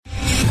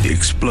The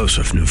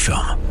explosive new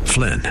film,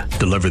 Flynn,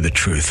 deliver the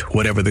truth,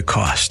 whatever the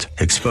cost,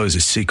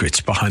 exposes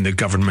secrets behind the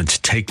government's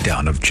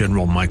takedown of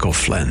General Michael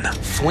Flynn.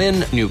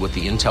 Flynn knew what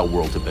the intel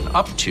world had been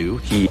up to.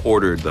 He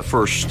ordered the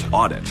first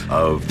audit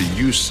of the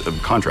use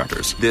of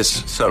contractors.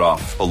 This set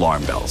off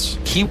alarm bells.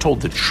 He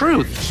told the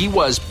truth. He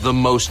was the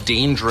most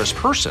dangerous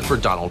person for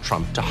Donald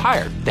Trump to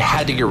hire. They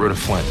had to get rid of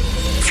Flynn.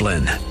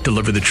 Flynn,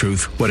 deliver the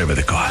truth, whatever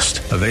the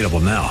cost. Available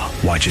now.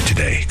 Watch it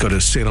today. Go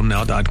to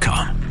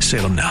salemnow.com.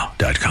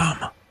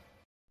 salemnow.com.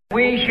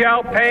 We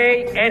shall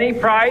pay any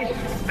price,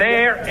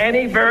 bear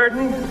any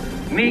burden,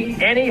 meet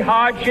any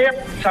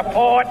hardship,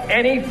 support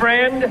any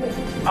friend,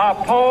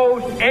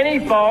 oppose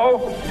any foe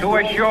to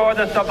assure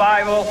the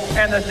survival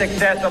and the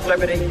success of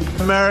liberty.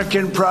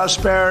 American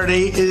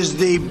prosperity is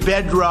the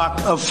bedrock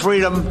of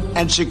freedom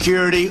and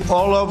security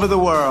all over the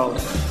world.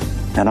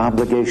 An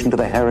obligation to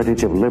the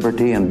heritage of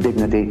liberty and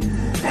dignity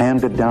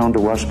handed down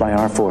to us by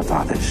our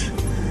forefathers.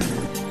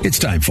 It's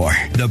time for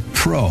the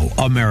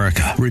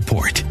Pro-America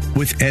Report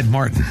with Ed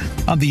Martin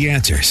on The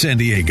Answer San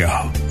Diego.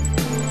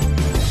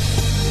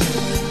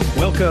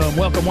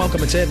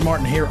 Welcome. It's Ed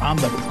Martin here on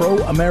the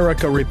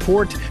Pro-America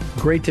Report.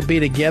 Great to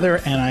be together,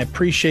 and I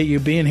appreciate you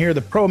being here.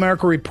 The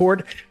Pro-America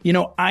Report,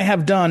 I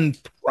have done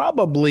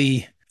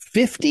probably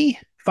 50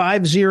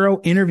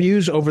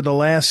 interviews over the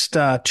last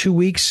 2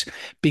 weeks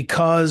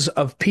because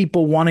of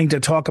people wanting to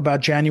talk about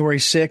January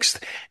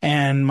 6th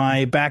and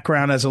my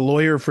background as a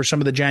lawyer for some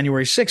of the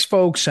January 6th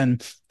folks,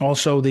 and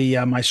also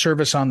my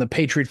service on the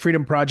Patriot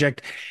Freedom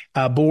Project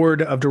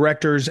board of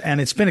directors. And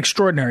it's been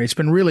extraordinary. It's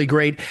been really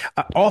great.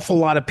 An awful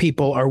lot of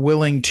people are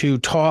willing to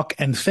talk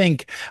and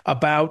think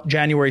about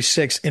January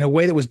 6th in a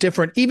way that was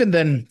different even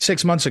than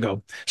 6 months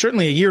ago,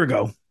 certainly a year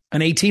ago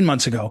and 18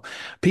 months ago.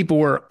 People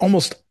were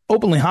almost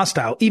openly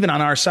hostile, even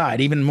on our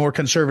side, even more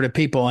conservative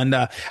people. And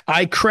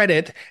I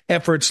credit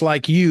efforts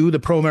like you, the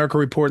Pro-America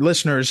Report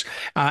listeners,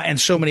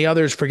 and so many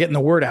others for getting the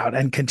word out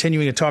and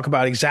continuing to talk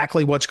about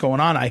exactly what's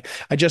going on. I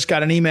just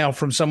got an email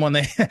from someone.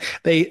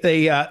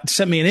 They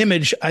sent me an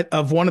image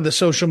of one of the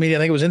social media,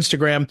 I think it was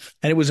Instagram,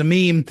 and it was a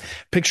meme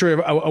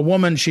picture of a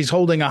woman. She's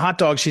holding a hot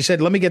dog. She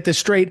said, let me get this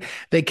straight.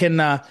 They can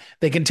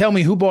tell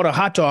me who bought a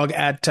hot dog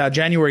at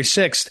January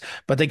 6th,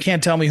 but they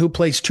can't tell me who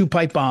placed 2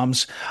 pipe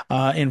bombs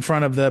in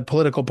front of the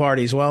political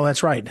parties. Well,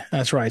 that's right.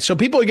 So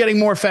people are getting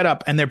more fed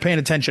up and they're paying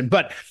attention.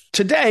 But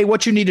today,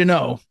 what you need to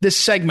know, this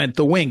segment,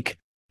 The Wink,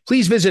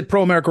 please visit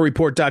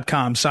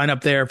proamericareport.com. Sign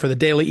up there for the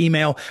daily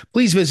email.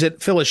 Please visit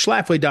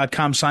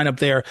phyllisschlafly.com. Sign up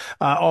there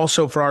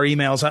also for our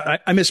emails.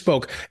 I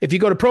misspoke. If you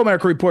go to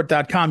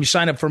proamericareport.com, you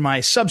sign up for my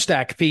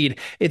Substack feed.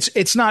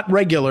 It's not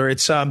regular.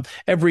 It's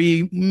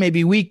every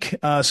maybe week,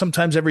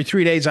 sometimes every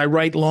 3 days. I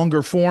write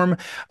longer form.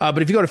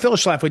 But if you go to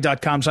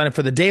phyllisschlafly.com, sign up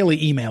for the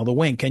daily email, The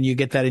Wink, and you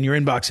get that in your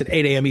inbox at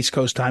 8 a.m. East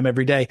Coast time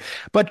every day.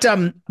 But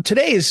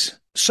today's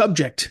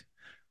subject,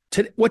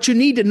 what you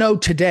need to know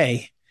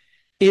today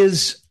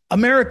is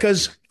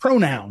America's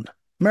pronoun.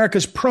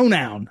 America's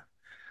pronoun.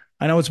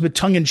 I know it's a bit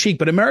tongue-in-cheek,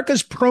 but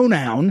America's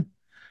pronoun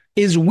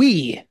is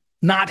we,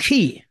 not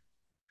he.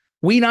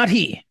 We, not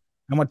he.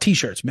 I want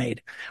T-shirts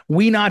made.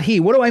 We, not he.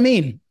 What do I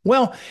mean?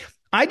 Well,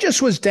 I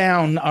just was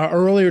down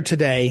earlier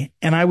today,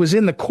 and I was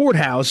in the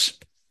courthouse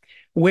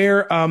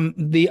where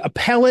the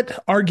appellate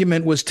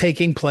argument was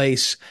taking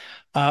place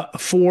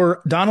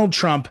for Donald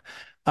Trump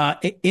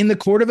in the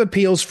Court of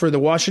Appeals for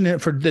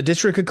the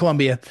District of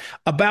Columbia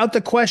about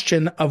the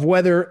question of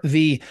whether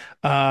the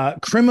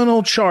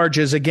criminal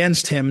charges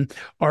against him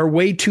are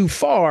way too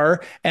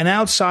far and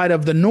outside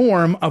of the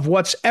norm of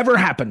what's ever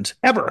happened,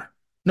 ever.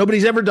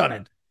 Nobody's ever done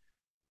it.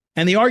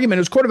 And the argument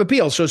was Court of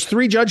Appeals. So it's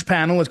 3-judge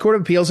panel. It's Court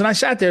of Appeals. And I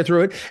sat there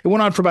through it. It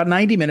went on for about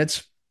 90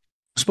 minutes.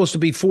 Supposed to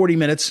be 40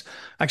 minutes.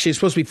 Actually, it's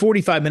supposed to be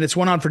 45 minutes.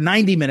 Went on for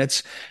 90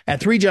 minutes. And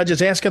 3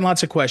 judges asking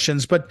lots of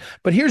questions. But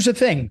here's the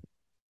thing.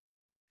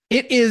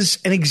 It is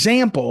an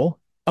example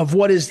of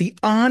what is the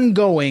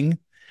ongoing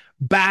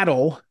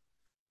battle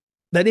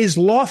that is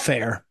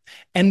lawfare.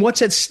 And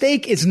what's at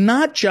stake is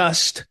not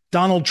just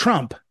Donald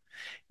Trump.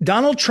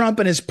 Donald Trump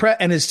and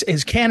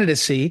his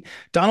candidacy,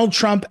 Donald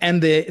Trump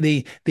and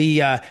the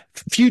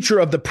future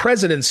of the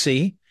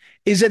presidency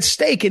is at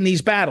stake in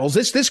these battles.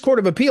 This Court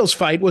of Appeals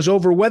fight was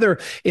over whether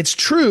it's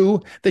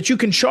true that you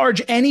can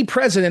charge any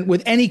president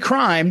with any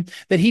crime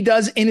that he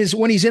does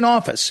when he's in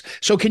office.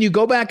 So can you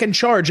go back and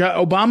charge?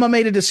 Obama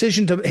made a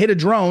decision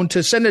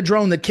to send a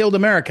drone that killed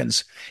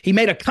Americans. He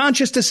made a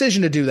conscious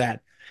decision to do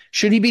that.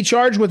 Should he be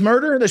charged with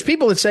murder? There's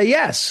people that say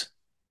yes.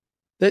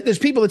 There's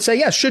people that say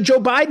yes. Should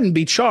Joe Biden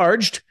be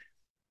charged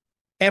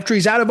after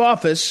he's out of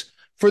office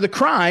for the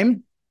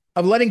crime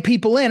of letting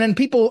people in, and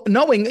people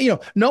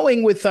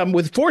knowing with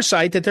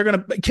foresight that they're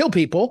going to kill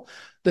people,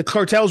 the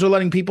cartels are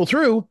letting people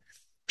through?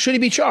 Should he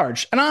be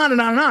charged? And on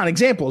and on and on.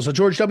 Examples of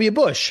George W.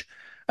 Bush.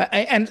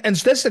 And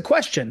that's the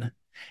question.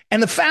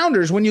 And the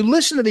founders, when you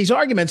listen to these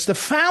arguments, the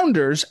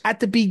founders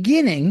at the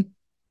beginning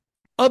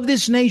of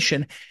this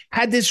nation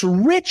had this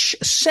rich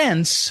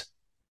sense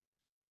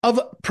of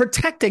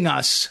protecting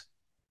us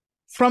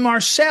from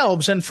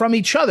ourselves and from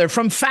each other,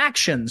 from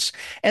factions.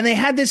 And they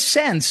had this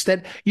sense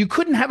that you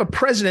couldn't have a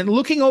president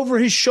looking over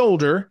his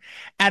shoulder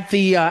at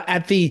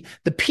the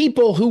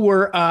people who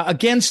were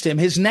against him,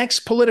 his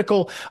next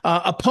political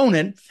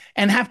opponent,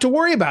 and have to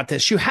worry about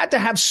this. You had to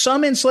have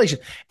some insulation.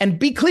 And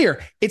be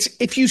clear, it's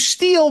if you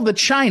steal the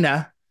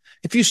china,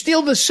 if you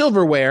steal the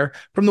silverware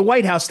from the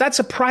White House, that's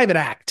a private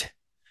act.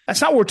 That's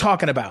not what we're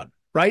talking about,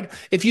 right?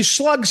 If you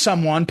slug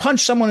someone, punch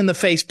someone in the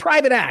face,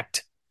 private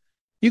act.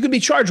 You could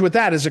be charged with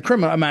that as a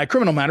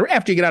criminal matter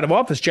after you get out of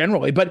office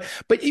generally. But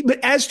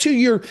as to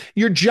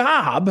your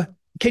job,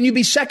 can you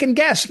be second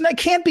guessed? That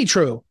can't be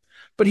true.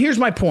 But here's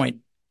my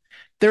point.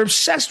 They're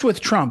obsessed with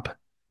Trump,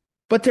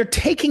 but they're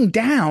taking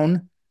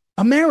down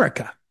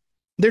America.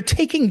 They're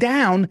taking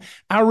down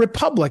our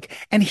republic.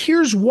 And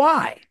here's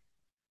why.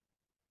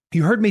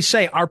 You heard me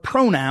say our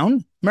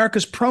pronoun,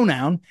 America's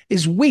pronoun,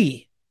 is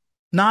we,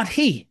 not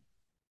he.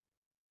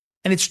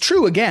 And it's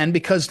true, again,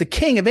 because the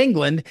King of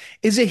England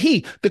is a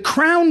he. The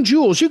crown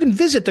jewels, you can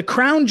visit the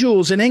crown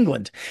jewels in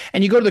England.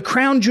 And you go to the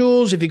crown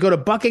jewels, if you go to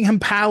Buckingham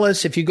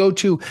Palace, if you go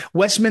to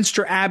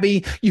Westminster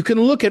Abbey, you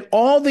can look at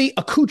all the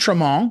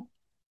accoutrements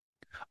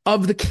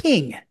of the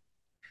king.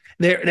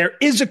 There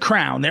is a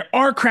crown. There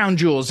are crown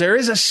jewels. There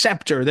is a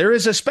scepter. There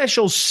is a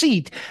special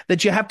seat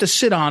that you have to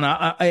sit on,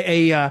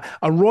 a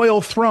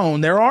royal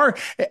throne. There are,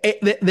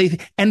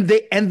 and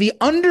the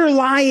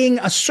underlying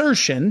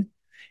assertion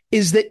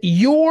is that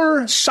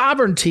your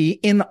sovereignty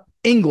in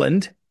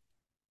England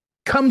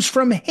comes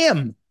from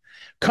him,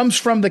 comes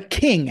from the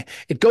king.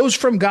 It goes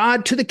from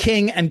God to the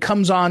king and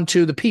comes on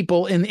to the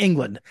people in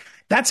England.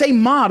 That's a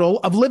model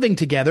of living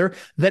together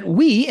that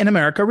we in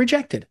America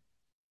rejected.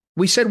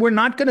 We said we're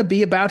not going to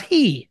be about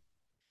he.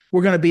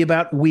 We're going to be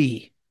about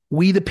we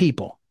the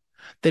people.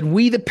 That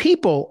we the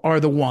people are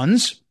the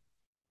ones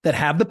that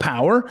have the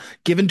power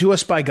given to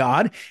us by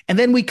God. And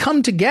then we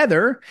come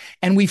together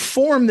and we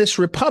form this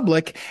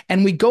republic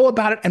and we go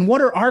about it. And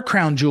what are our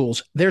crown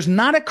jewels? There's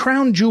not a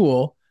crown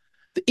jewel.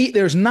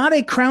 There's not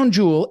a crown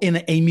jewel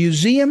in a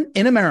museum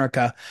in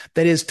America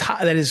that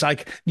is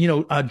like,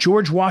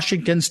 George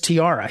Washington's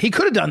tiara. He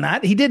could have done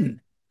that. He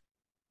didn't.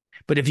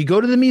 But if you go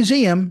to the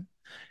museum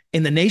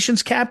in the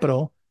nation's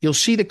capital, you'll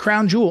see the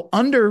crown jewel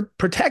under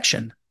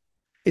protection.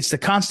 It's the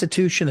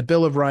Constitution, the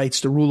Bill of Rights,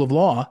 the rule of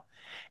law.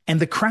 And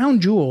the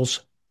crown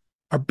jewels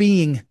are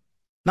being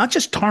not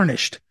just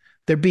tarnished,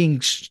 they're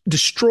being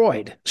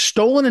destroyed,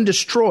 stolen and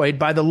destroyed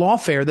by the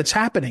lawfare that's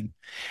happening.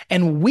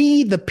 And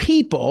we, the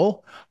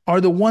people,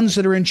 are the ones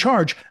that are in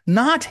charge,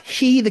 not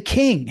he, the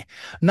king,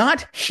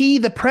 not he,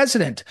 the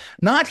president,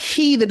 not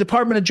he, the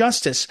Department of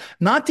Justice,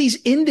 not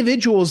these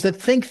individuals that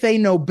think they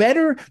know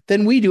better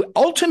than we do.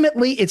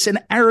 Ultimately, it's an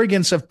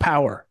arrogance of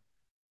power.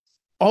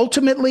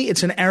 Ultimately,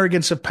 it's an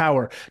arrogance of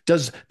power.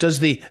 Does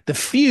the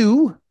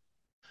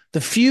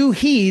few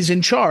he's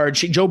in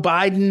charge, Joe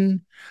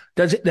Biden,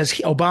 does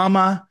he,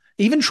 Obama,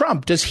 even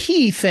Trump, does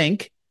he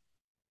think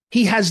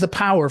he has the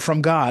power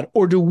from God,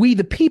 or do we,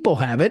 the people,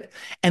 have it,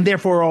 and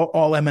therefore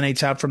all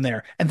emanates out from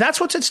there? And that's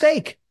what's at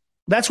stake.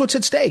 That's what's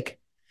at stake.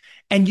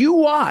 And you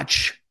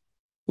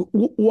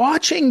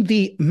watching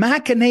the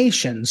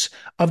machinations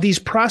of these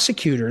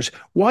prosecutors,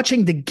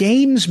 watching the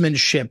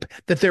gamesmanship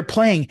that they're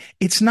playing.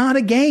 It's not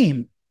a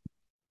game.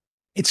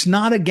 It's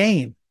not a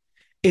game.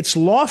 It's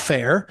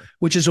lawfare,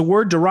 which is a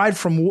word derived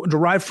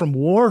from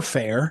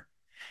warfare,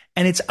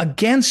 and it's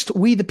against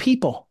we the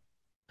people.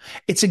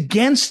 It's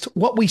against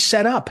what we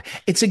set up.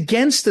 It's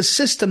against the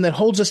system that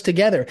holds us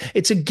together.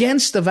 It's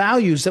against the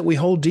values that we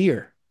hold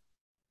dear.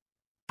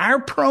 Our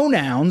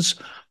pronouns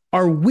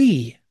are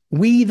we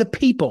the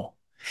people.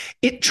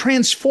 It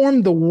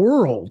transformed the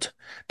world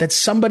that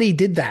somebody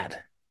did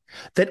that.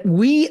 That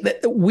we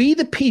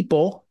the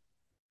people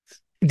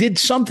did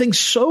something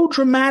so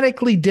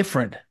dramatically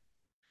different.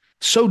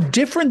 So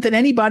different than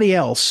anybody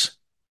else.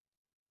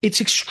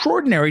 It's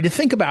extraordinary to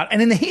think about.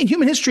 And in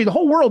human history, the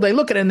whole world, they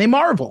look at it and they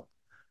marvel.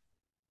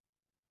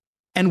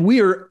 And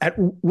we're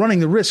running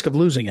the risk of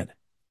losing it.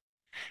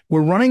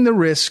 We're running the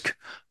risk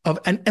of,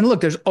 and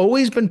look, there's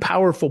always been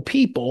powerful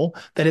people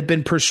that have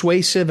been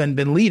persuasive and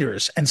been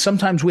leaders. And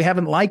sometimes we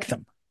haven't liked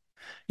them.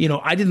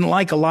 I didn't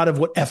like a lot of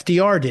what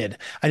FDR did.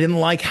 I didn't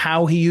like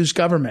how he used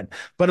government.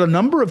 But a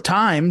number of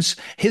times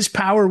his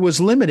power was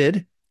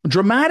limited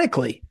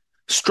dramatically.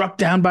 Struck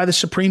down by the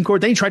Supreme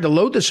Court. Then he tried to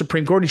load the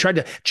Supreme Court. He tried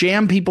to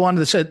jam people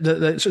onto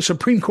the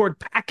Supreme Court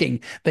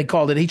packing, they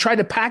called it. He tried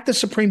to pack the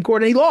Supreme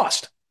Court and he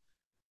lost.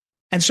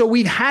 And so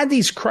we've had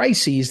these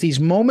crises, these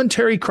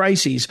momentary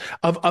crises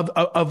of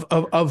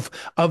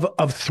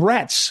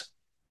threats,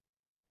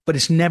 but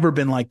it's never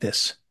been like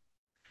this.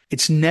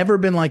 It's never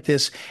been like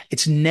this.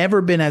 It's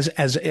never been as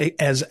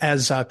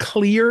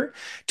clear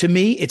to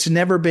me. It's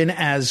never been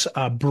as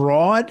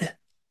broad,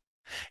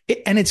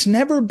 and it's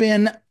never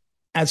been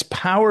as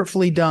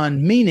powerfully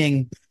done,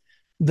 meaning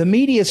the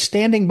media is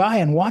standing by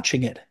and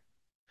watching it.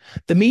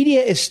 The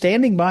media is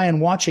standing by and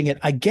watching it,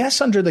 I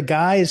guess, under the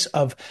guise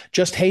of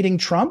just hating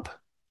Trump.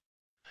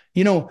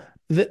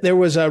 there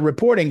was a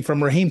reporting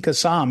from Raheem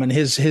Kassam and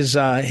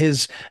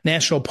his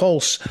National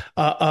Pulse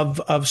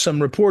of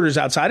some reporters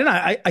outside, and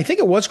I think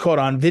it was caught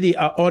on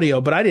video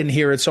audio, but I didn't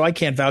hear it, so I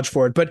can't vouch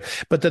for it.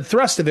 But the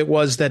thrust of it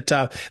was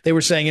that they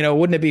were saying,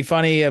 wouldn't it be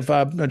funny if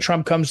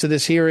Trump comes to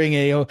this hearing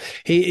and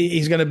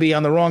he's going to be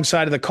on the wrong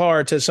side of the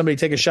car to somebody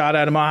take a shot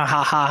at him? Ha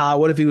ha ha!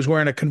 What if he was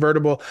wearing a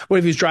convertible? What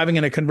if he was driving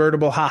in a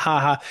convertible? Ha ha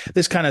ha!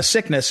 This kind of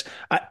sickness.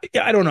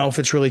 I don't know if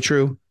it's really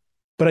true,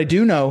 but I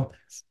do know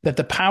that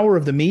the power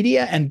of the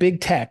media and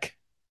big tech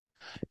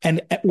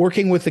and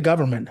working with the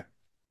government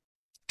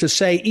to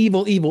say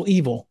evil, evil,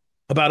 evil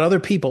about other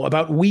people,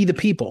 about we the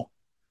people,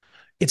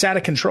 it's out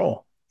of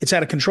control. It's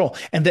out of control.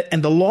 And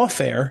the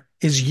Lawfare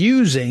is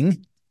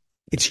using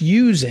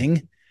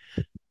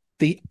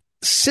the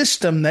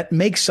system that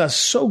makes us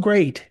so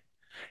great.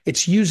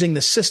 It's using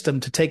the system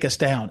to take us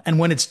down. And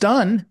when it's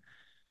done,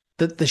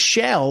 the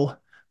shell,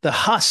 the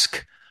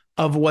husk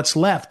of what's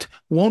left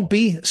won't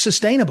be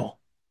sustainable.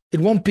 It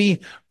won't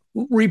be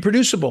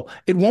reproducible.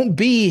 It won't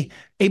be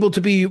able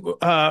to be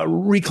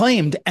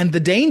reclaimed. And the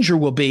danger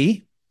will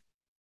be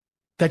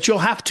that you'll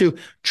have to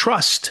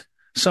trust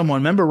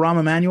someone. Remember Rahm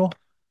Emanuel?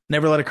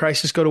 Never let a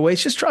crisis go to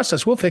waste. Just trust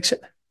us. We'll fix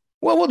it.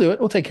 Well, we'll do it.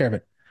 We'll take care of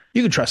it.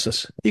 You can trust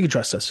us. You can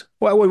trust us.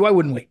 Why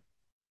wouldn't we?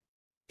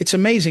 It's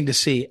amazing to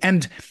see.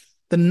 And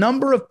the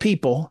number of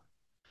people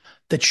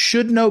that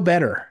should know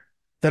better,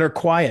 that are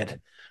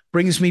quiet,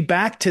 brings me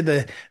back to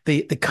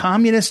the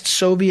communist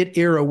Soviet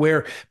era,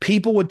 where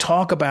people would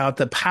talk about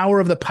the power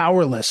of the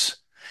powerless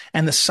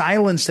and the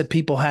silence that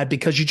people had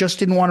because you just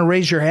didn't want to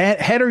raise your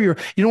head or you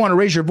don't want to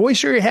raise your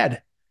voice or your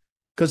head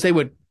because they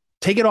would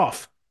take it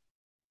off.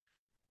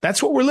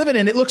 That's what we're living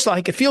in. It looks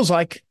like, it feels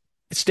like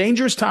it's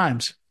dangerous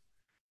times.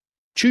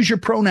 Choose your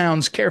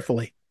pronouns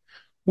carefully.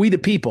 We the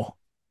people.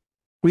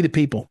 We the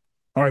people.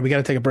 All right, we got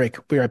to take a break.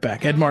 We'll be right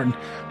back. Ed Martin,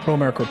 Pro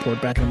America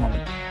Report, back in a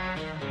moment.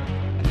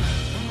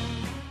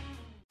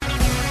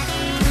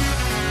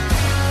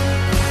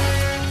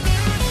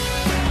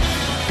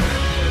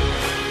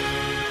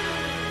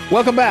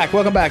 Welcome back.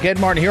 Welcome back. Ed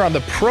Martin here on the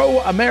Pro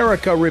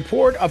America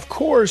Report. Of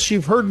course,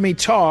 you've heard me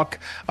talk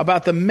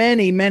about the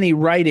many, many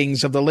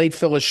writings of the late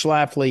Phyllis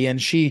Schlafly, and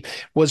she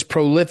was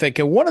prolific.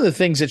 And one of the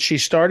things that she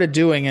started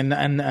doing,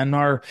 and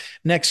our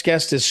next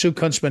guest is Sue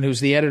Kunstman, who's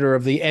the editor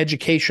of the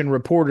Education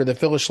Reporter, the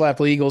Phyllis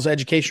Schlafly Eagles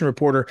Education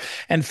Reporter.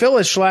 And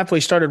Phyllis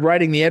Schlafly started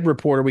writing the Ed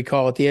Reporter, we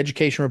call it, the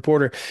Education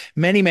Reporter,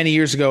 many, many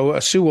years ago.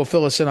 Sue will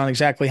fill us in on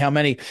exactly how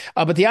many.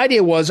 But the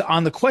idea was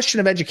on the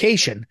question of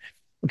education,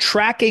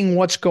 tracking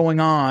what's going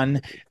on,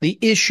 the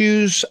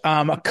issues,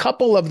 a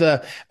couple of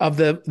the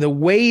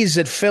ways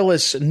that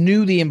Phyllis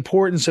knew the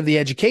importance of the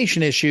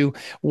education issue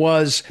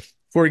was,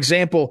 for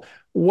example,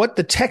 what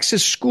the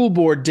Texas School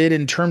Board did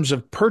in terms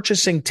of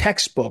purchasing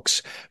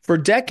textbooks for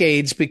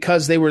decades,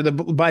 because they were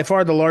by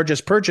far the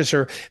largest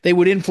purchaser. They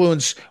would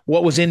influence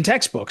what was in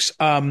textbooks.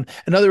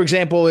 Another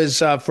example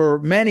is for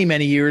many,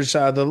 many years,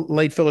 the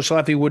late Phyllis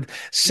Schlafly would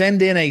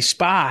send in a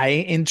spy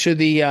into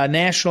the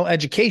National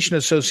Education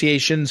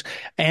Association's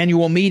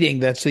annual meeting.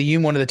 That's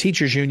one of the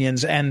teachers'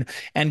 unions, and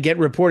get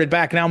reported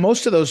back. Now,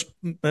 most of those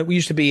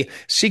used to be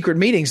secret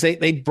meetings.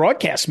 They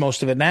broadcast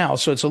most of it now,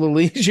 so it's a little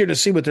easier to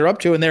see what they're up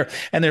to, and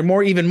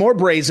they're even more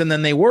brazen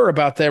than they were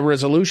about their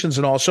resolutions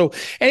and all. So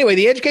anyway,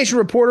 the Education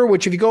Reporter,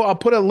 which if you go, I'll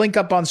put a link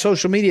up on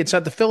social media. It's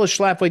at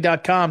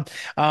thephyllisschlafly.com,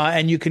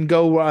 and you can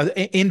go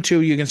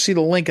you can see the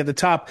link at the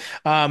top.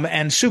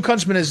 And Sue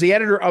Kunstman is the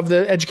editor of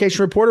the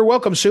Education Reporter.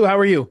 Welcome, Sue. How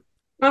are you?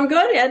 I'm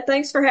good, Ed.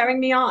 Thanks for having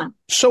me on.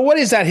 So what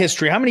is that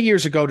history? How many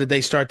years ago did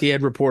they start the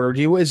Ed Reporter?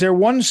 Is there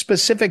one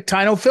specific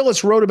time? I know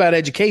Phyllis wrote about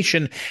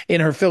education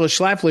in her Phyllis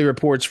Schlafly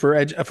reports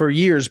for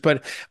years,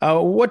 but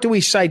what do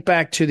we cite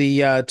back to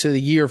the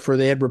year for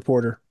the Ed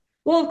Reporter?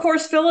 Well, of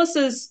course,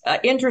 Phyllis's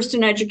interest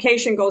in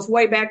education goes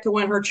way back to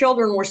when her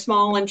children were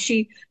small, and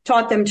she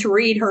taught them to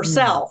read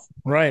herself,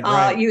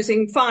 right.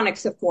 Using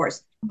phonics, of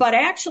course. But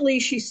actually,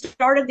 she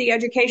started the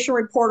Education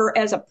Reporter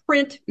as a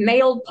print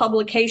mailed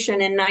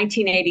publication in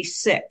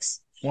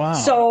 1986. Wow.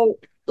 So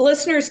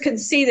listeners can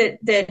see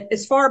that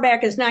as far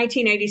back as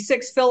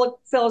 1986,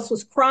 Phyllis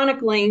was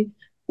chronicling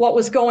what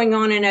was going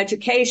on in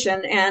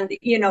education, and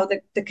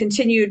the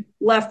continued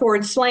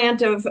leftward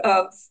slant of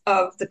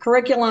the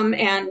curriculum,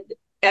 and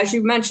as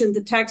you mentioned,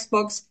 the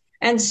textbooks.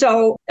 And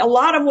so a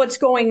lot of what's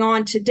going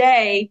on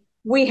today,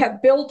 we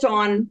have built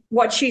on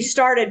what she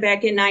started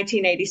back in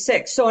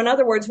 1986. So in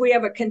other words, we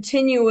have a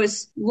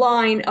continuous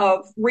line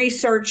of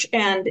research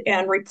and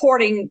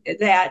reporting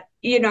that,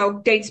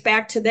 dates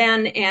back to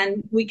then.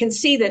 And we can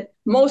see that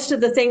most of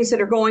the things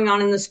that are going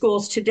on in the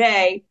schools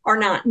today are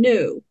not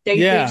new.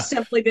 They've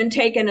simply been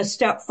taken a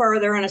step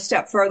further and a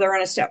step further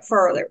and a step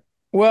further.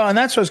 Well, and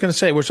that's what I was going to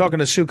say. We're talking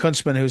to Sue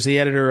Kunstman, who's the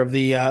editor of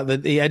the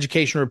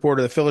education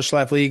reporter, the Phyllis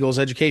Schlafly Eagles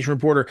education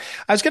reporter.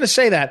 I was going to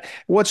say that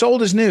what's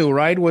old is new,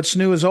 right? What's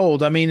new is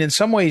old. I mean, in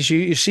some ways,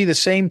 you see the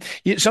same.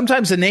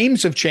 Sometimes the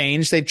names have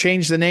changed. They've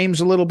changed the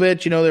names a little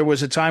bit. There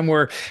was a time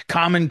where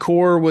Common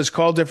Core was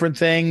called different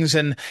things,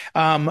 and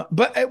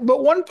but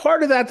one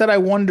part of that I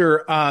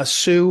wonder,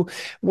 Sue,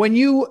 when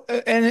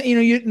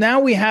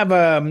now we have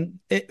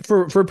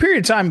for a period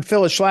of time,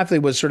 Phyllis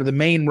Schlafly was sort of the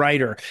main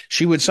writer.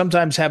 She would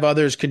sometimes have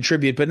others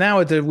contribute. But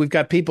now we've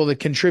got people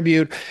that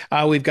contribute.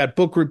 We've got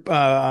book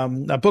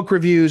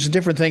reviews and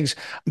different things.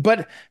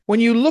 But when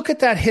you look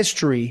at that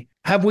history,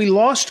 have we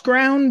lost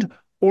ground,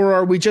 or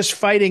are we just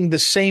fighting the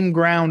same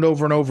ground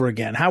over and over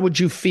again? How would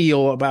you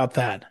feel about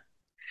that?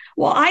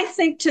 Well, I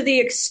think to the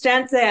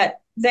extent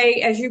that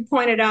they, as you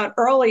pointed out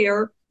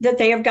earlier, that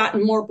they have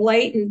gotten more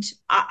blatant,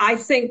 I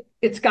think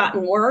it's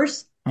gotten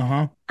worse.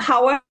 Uh-huh.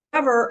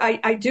 However,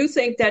 I do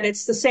think that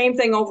it's the same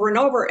thing over and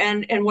over.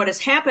 And what has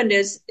happened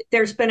is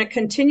there's been a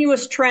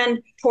continuous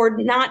trend toward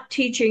not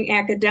teaching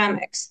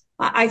academics.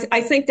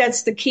 I think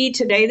that's the key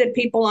today that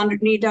people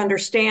need to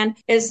understand,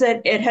 is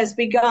that it has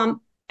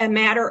become a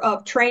matter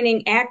of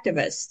training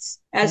activists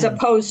as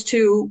opposed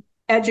to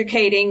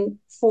educating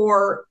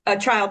for a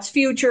child's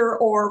future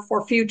or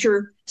for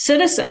future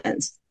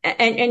citizens.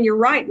 And you're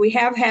right. We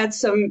have had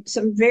some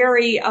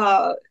very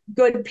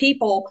good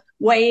people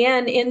weigh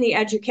in the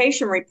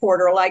education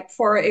reporter, like,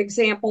 for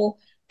example,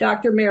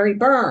 Dr. Mary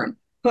Byrne,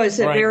 who is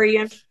a very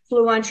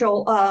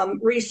influential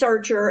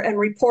researcher and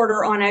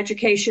reporter on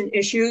education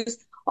issues.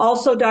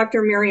 Also,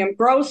 Dr. Miriam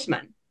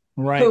Grossman,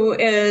 who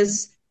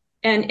is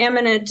an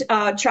eminent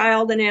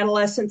child and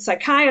adolescent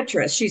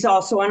psychiatrist. She's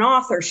also an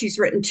author. She's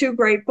written 2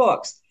 great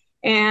books.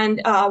 And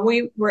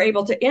we were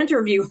able to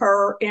interview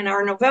her in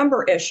our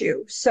November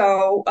issue.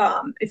 So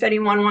if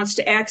anyone wants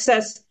to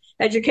access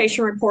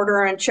Education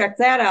Reporter and check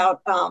that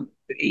out,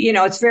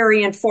 it's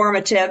very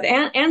informative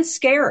and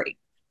scary.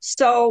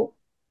 So,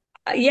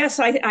 yes,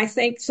 I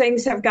think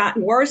things have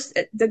gotten worse.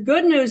 The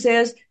good news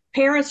is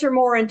parents are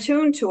more in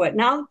tune to it.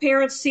 Now the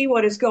parents see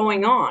what is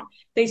going on.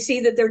 They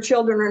see that their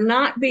children are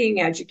not being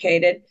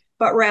educated,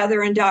 but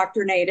rather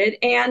indoctrinated.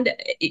 And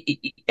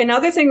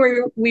another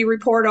thing we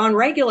report on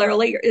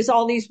regularly is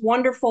all these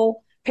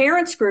wonderful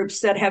parents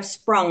groups that have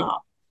sprung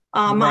up.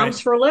 Moms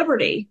for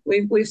Liberty.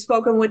 We've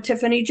spoken with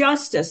Tiffany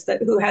Justice,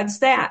 who heads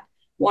that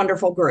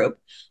wonderful group.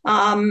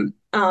 Parents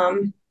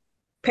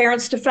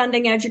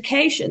Defending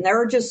Education.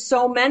 There are just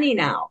so many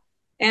now.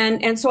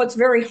 And so it's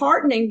very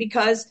heartening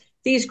because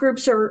these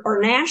groups are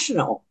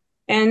national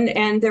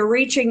and they're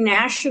reaching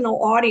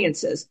national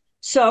audiences.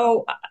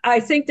 So I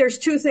think there's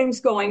 2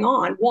 things going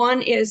on.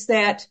 One is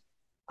that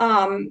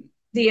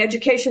the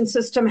education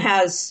system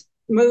has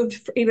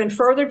moved even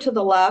further to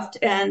the left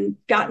and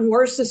gotten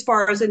worse as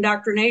far as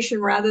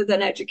indoctrination rather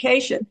than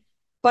education.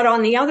 But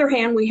on the other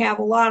hand, we have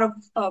a lot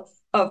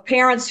of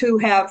parents who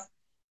have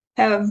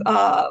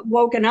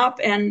woken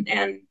up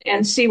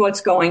and see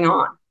what's going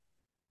on.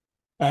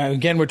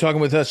 Again, we're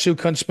talking with Sue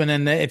Kunstman,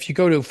 and if you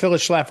go to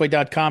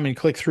phyllisschlafly.com and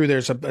click through,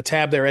 there's a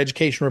tab there,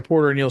 Education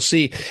Reporter, and you'll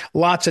see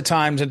lots of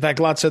times. In fact,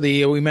 lots of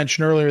we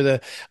mentioned earlier, the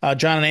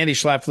John and Andy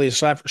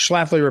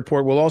Schlafly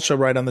Report will also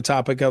write on the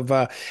topic of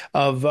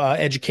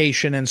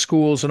education and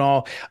schools and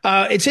all.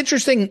 It's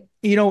interesting.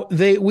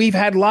 We've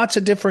had lots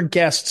of different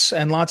guests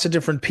and lots of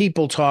different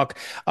people talk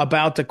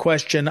about the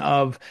question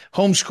of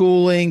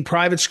homeschooling,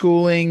 private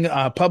schooling,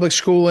 public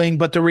schooling.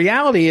 But the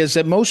reality is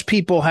that most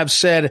people have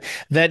said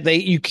that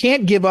you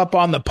can't give up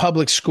on the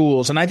public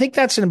schools. And I think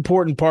that's an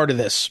important part of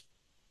this.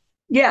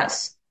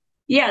 Yes.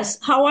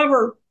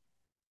 However,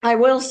 I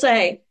will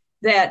say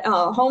that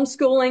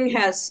homeschooling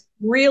has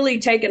really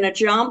taken a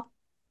jump.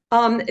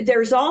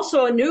 There's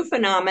also a new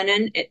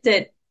phenomenon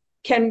that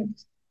can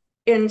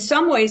in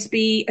some ways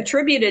be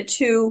attributed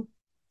to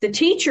the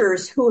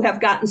teachers who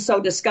have gotten so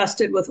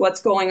disgusted with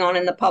what's going on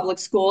in the public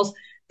schools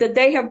that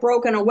they have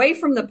broken away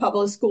from the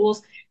public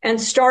schools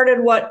and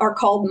started what are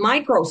called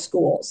micro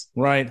schools.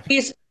 Right.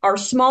 These are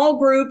small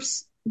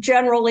groups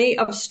generally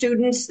of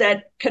students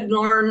that could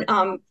learn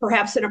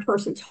perhaps in a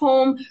person's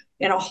home,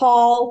 in a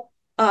hall,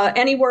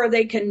 anywhere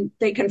they can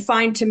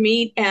find to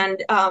meet.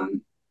 And,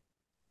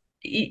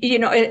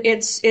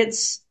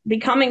 it's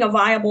becoming a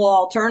viable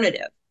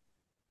alternative.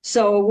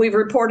 So we've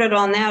reported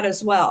on that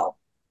as well.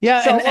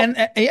 Yeah, so, and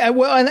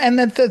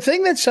the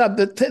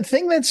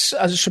thing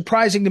that's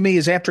surprising to me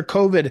is after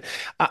COVID,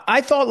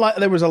 I thought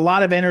there was a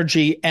lot of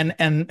energy,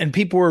 and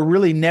people were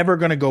really never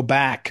going to go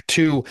back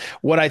to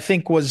what I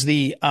think was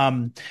the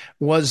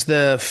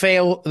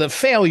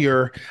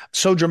failure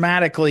so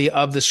dramatically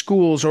of the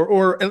schools,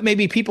 or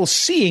maybe people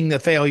seeing the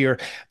failure,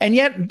 and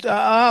yet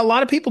a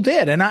lot of people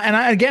did. And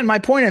again, my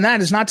point in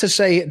that is not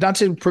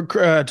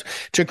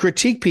to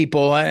critique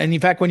people. And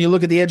in fact, when you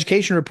look at the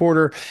Education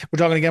Reporter, we're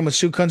talking again with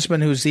Sue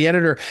Kunstman, who's is the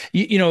editor.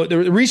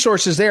 The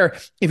resources there.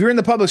 If you're in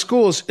the public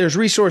schools, there's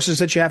resources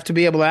that you have to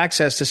be able to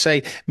access to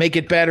say, make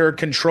it better,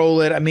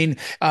 control it. I mean,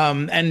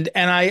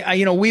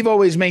 we've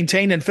always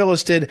maintained, and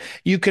Phyllis did,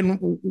 you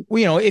can,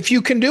 if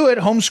you can do it,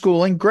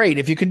 homeschooling, great.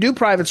 If you can do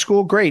private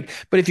school, great.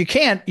 But if you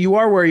can't, you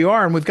are where you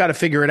are, and we've got to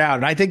figure it out.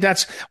 And I think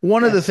that's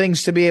one of the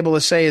things to be able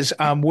to say is,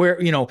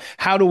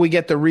 how do we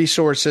get the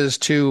resources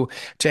to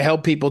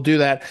help people do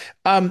that?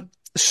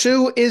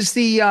 Sue, is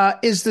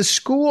the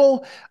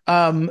school,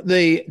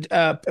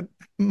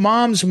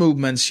 moms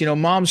movements,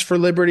 Moms for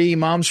Liberty,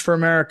 Moms for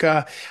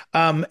America,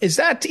 is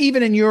that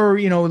even in your,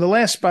 the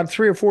last about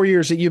 3 or 4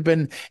 years that you've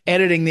been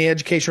editing the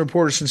Education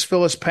Reporter since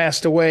Phyllis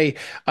passed away,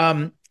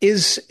 do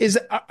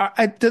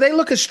they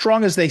look as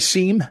strong as they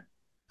seem?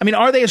 I mean,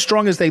 are they as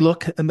strong as they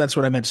look? And that's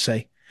what I meant to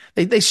say.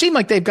 They seem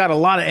like they've got a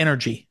lot of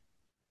energy.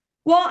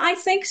 Well, I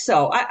think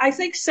so. I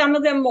think some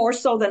of them more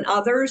so than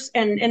others,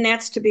 and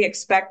that's to be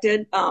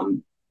expected.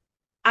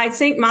 I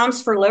think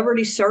Moms for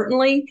Liberty,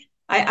 certainly.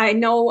 I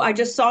know I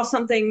just saw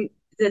something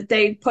that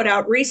they put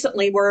out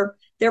recently where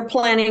they're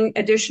planning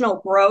additional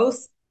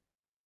growth.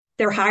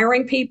 They're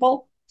hiring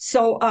people.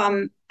 So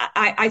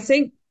I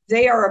think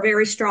they are a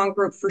very strong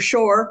group for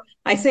sure.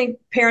 I think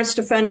Parents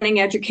Defending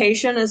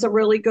Education is a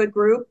really good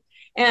group.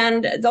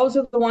 And those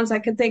are the ones I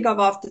can think of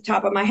off the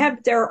top of my head.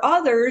 There are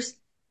others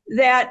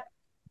that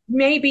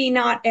maybe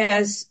not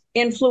as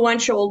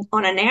influential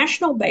on a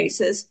national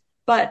basis,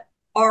 but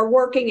are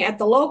working at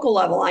the local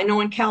level. I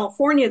know in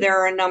California, there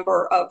are a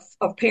number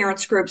of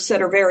parents groups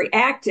that are very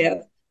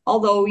active,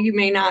 although you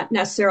may not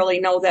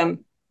necessarily know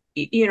them,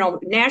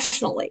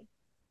 nationally. Right.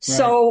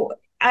 So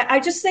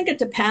I just think it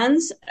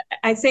depends.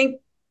 I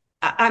think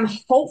I'm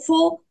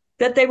hopeful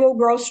that they will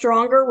grow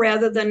stronger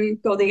rather than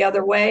go the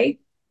other way.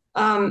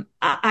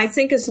 I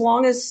think as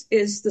long as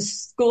the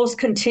schools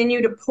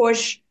continue to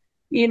push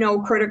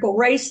critical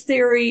race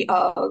theory,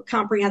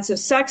 comprehensive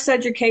sex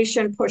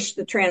education, push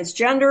the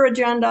transgender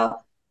agenda,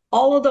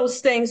 all of those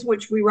things,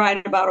 which we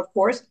write about, of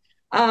course.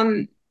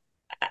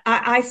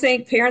 I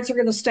think parents are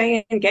going to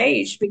stay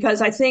engaged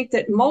because I think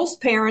that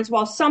most parents,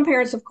 while some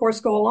parents, of course,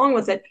 go along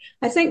with it,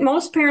 I think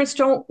most parents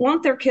don't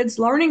want their kids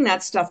learning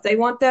that stuff. They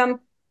want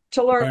them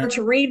to learn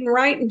to read and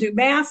write and do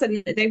math,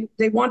 and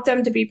they want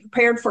them to be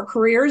prepared for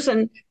careers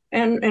and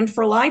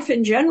for life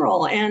in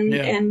general.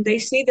 And they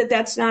see that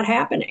that's not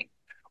happening.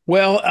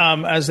 Well,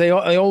 as the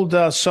old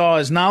saw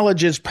is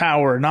knowledge is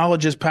power.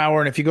 Knowledge is power.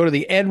 And if you go to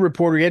the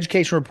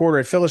Education Reporter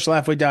at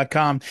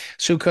phyllislafley.com,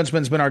 Sue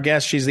Kuntzman's been our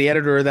guest. She's the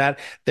editor of that.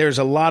 There's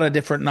a lot of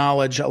different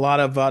knowledge,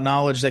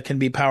 knowledge that can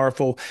be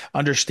powerful,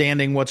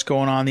 understanding what's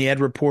going on. The Ed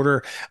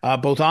Reporter,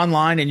 both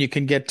online, and you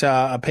can get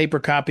a paper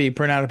copy,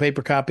 print out a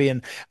paper copy.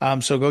 And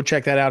so go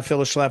check that out,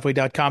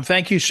 phyllislafley.com.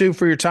 Thank you, Sue,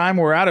 for your time.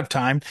 We're out of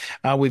time.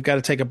 We've got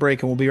to take a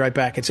break, and we'll be right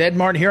back. It's Ed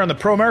Martin here on the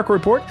Pro America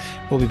Report.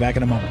 We'll be back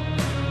in a moment.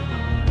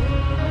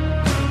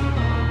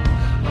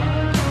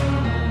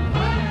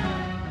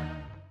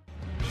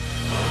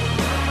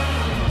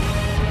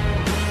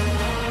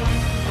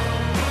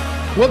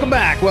 Welcome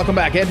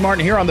back. Ed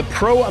Martin here on the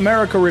Pro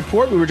America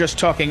Report. We were just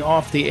talking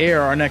off the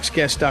air. Our next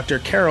guest, Dr.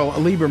 Carol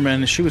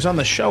Lieberman. She was on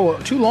the show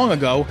too long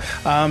ago.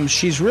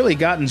 She's really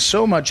gotten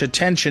so much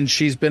attention.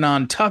 She's been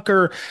on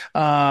Tucker,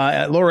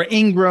 Laura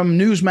Ingraham,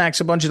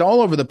 Newsmax, a bunch of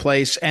all over the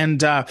place.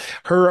 And her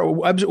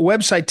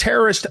website,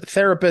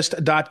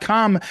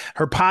 terroristtherapist.com.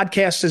 Her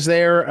podcast is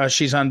there.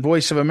 She's on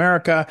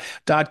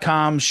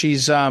voiceofamerica.com.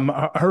 She's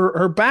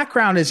her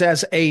background is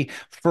as a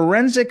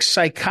forensic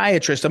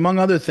psychiatrist, among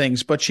other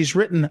things, but she's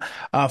written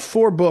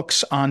 4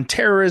 books on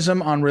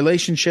terrorism, on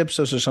relationships.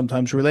 Those are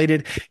sometimes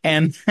related.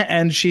 And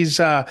she's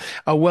a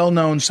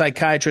well-known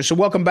psychiatrist. So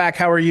welcome back.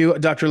 How are you,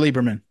 Dr.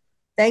 Lieberman?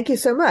 Thank you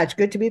so much.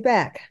 Good to be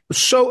back.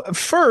 So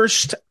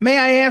first, may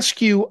I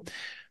ask you,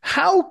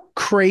 how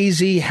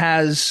crazy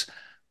has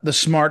the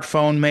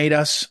smartphone made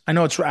us? I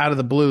know it's out of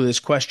the blue,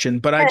 this question,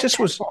 but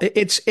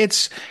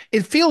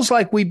it feels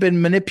like we've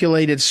been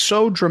manipulated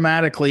so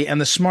dramatically, and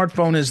the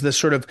smartphone is the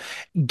sort of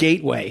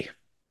gateway.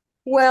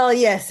 Well,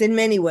 yes, in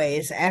many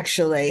ways,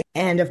 actually.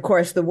 And of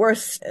course, the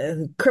worst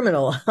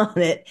criminal on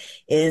it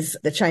is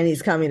the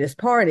Chinese Communist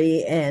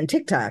Party and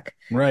TikTok.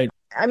 Right.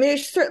 I mean,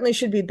 it certainly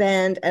should be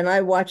banned. And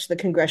I watched the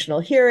congressional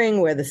hearing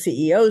where the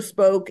CEO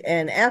spoke.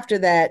 And after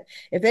that,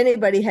 if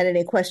anybody had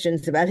any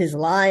questions about his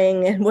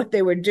lying and what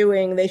they were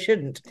doing, they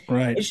shouldn't.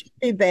 Right. It should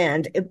be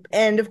banned.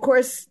 And of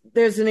course,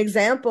 there's an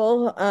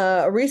example,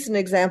 a recent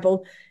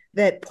example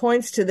that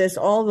points to this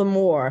all the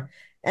more.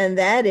 And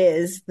that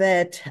is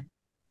that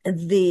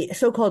the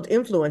so-called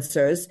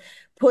influencers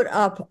put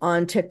up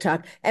on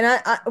TikTok. And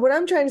what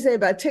I'm trying to say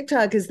about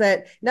TikTok is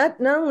that not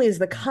only is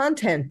the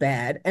content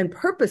bad and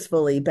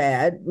purposefully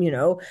bad,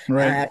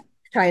 right.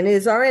 China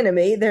is our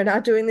enemy. They're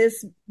not doing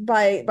this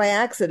by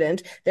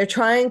accident. They're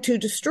trying to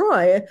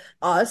destroy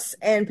us,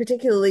 and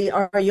particularly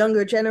our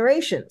younger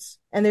generations.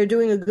 And they're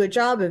doing a good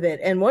job of it.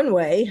 And one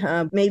way,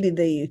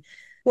 maybe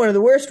one of the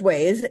worst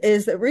ways,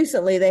 is that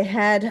recently they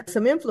had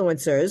some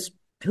influencers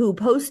who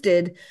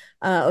posted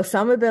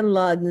Osama bin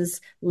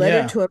Laden's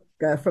letter to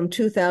America from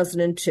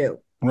 2002.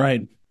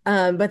 Right.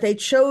 But they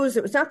chose,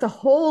 it was not the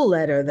whole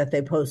letter that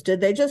they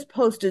posted. They just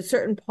posted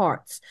certain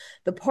parts,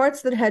 the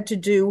parts that had to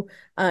do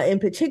in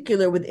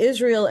particular with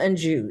Israel and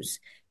Jews.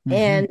 Mm-hmm.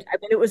 And I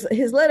mean,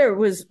 his letter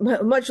was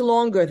much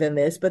longer than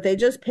this, but they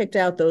just picked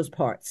out those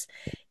parts.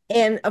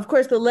 And of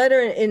course, the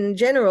letter in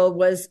general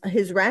was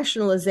his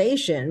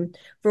rationalization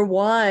for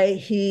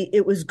why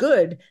it was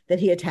good that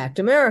he attacked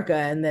America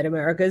and that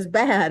America is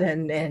bad.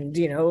 And that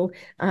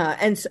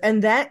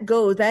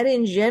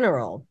in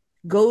general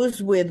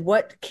goes with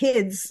what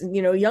kids,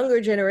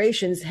 younger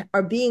generations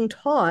are being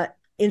taught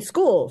in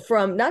school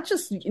from not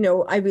just,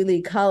 Ivy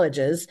League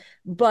colleges,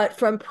 but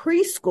from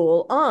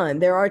preschool on.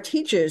 There are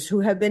teachers who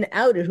have been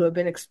outed, who have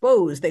been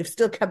exposed. They've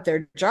still kept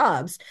their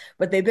jobs,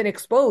 but they've been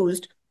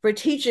exposed for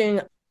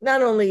teaching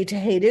not only to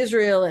hate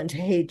Israel and to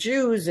hate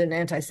Jews and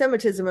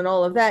anti-Semitism and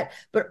all of that,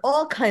 but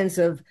all kinds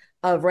of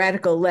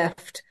radical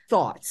left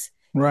thoughts.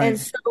 Right. And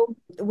so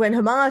when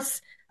Hamas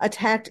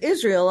attacked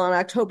Israel on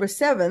October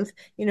 7th,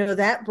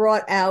 that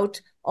brought out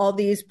all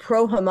these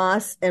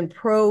pro-Hamas and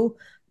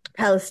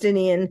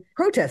pro-Palestinian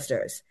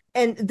protesters.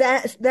 And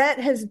that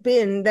has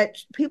been, that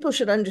people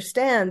should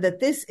understand that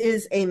this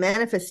is a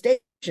manifestation,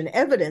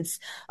 evidence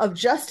of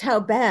just how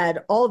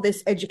bad all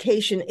this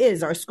education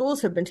is. Our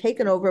schools have been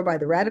taken over by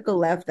the radical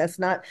left. That's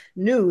not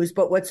news,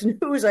 but what's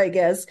news, I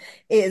guess,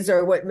 is,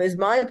 or what is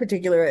my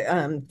particular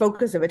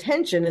focus of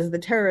attention as the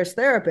terrorist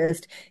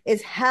therapist,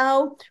 is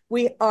how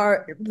we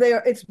are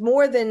there. It's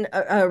more than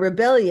a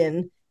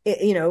rebellion,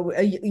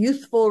 a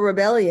youthful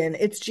rebellion.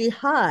 It's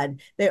jihad.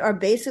 They are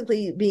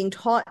basically being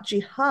taught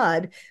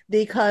jihad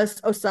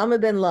because Osama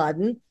bin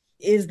Laden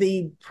is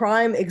the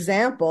prime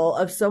example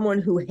of someone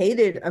who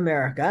hated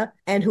America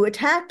and who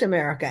attacked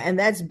America. And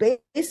that's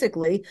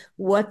basically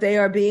what they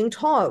are being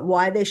taught,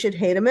 why they should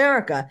hate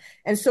America.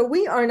 And so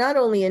we are not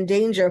only in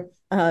danger,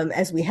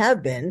 as we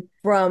have been,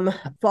 from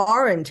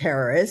foreign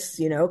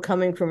terrorists,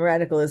 coming from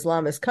radical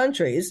Islamist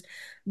countries,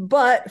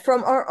 but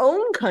from our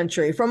own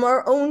country, from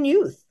our own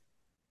youth.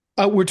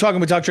 We're talking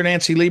with Dr.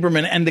 Nancy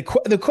Lieberman, and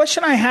the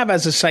question I have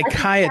as a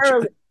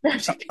psychiatrist.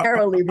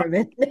 Carol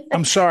Lieberman.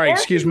 I'm sorry.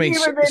 Excuse me.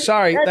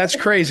 Sorry. That's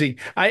crazy.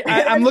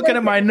 I'm looking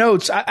at my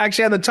notes.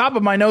 Actually, on the top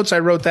of my notes, I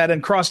wrote that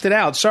and crossed it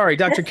out. Sorry,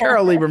 Dr.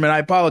 Carol Lieberman. I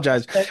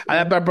apologize.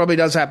 That probably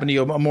does happen to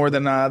you more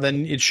than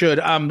it should.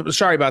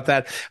 Sorry about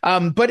that.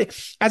 But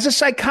as a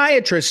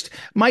psychiatrist,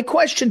 my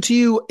question to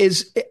you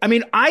is, I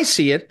mean, I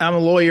see it. I'm a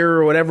lawyer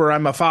or whatever.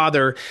 I'm a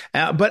father.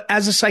 But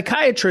as a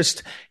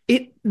psychiatrist,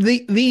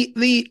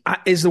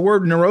 is the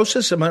word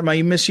neurosis? Am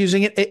I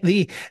misusing it?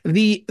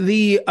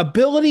 The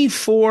ability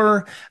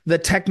for the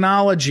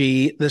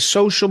technology, the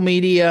social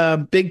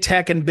media, big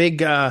tech and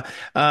big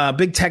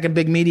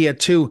media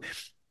to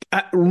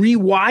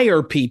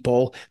rewire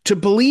people to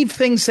believe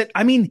things that,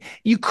 I mean,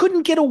 you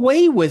couldn't get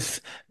away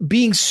with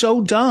being so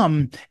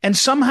dumb. And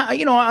somehow,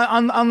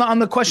 on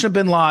the question of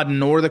bin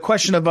Laden or the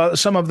question of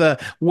some of the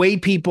way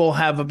people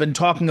have been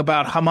talking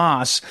about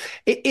Hamas,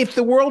 if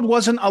the world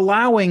wasn't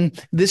allowing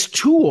this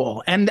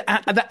tool, and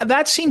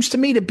that seems to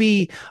me to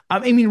be,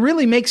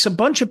 really makes a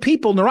bunch of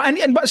people,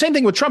 and same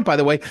thing with Trump, by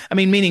the way.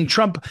 Meaning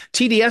Trump,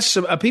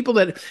 TDS, people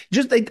that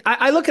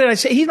I look at it, I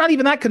say, he's not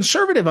even that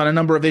conservative on a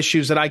number of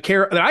issues that I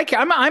care.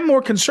 I'm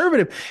more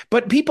conservative,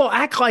 but people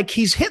act like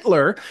he's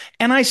Hitler.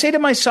 And I say to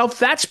myself,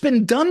 that's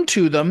been done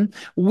to them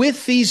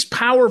with these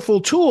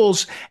powerful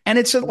tools. And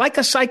it's like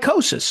a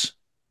psychosis.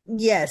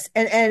 Yes.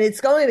 And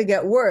it's going to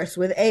get worse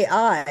with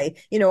AI.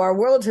 Our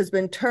world has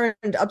been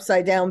turned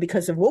upside down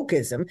because of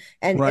wokeism,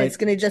 and right. It's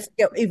going to just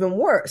get even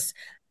worse.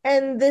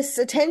 And this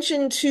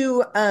attention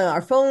to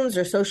our phones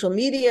or social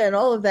media and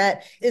all of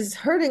that is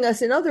hurting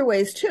us in other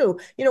ways too.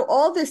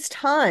 All this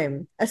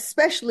time,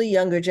 especially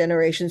younger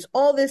generations,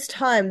 all this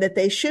time that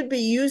they should be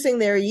using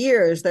their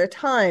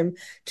time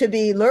to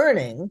be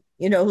learning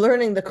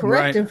the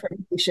correct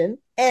information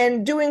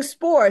and doing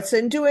sports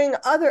and doing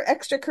other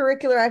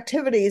extracurricular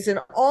activities and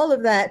all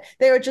of that.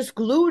 They are just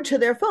glued to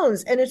their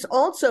phones. And it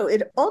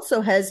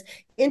also has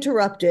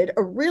interrupted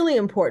a really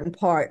important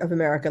part of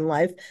American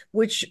life,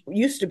 which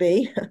used to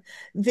be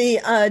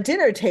the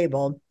dinner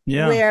table.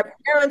 Yeah. Where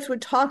parents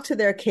would talk to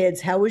their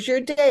kids. How was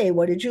your day?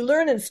 What did you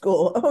learn in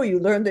school? Oh, you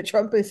learned that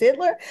Trump is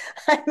Hitler?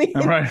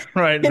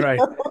 Right.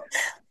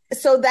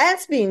 So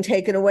that's being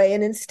taken away.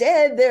 And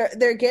instead,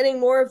 they're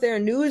getting more of their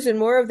news and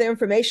more of their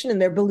information,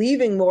 and they're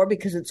believing more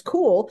because it's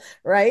cool,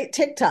 right?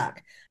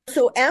 TikTok.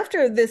 So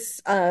after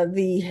this,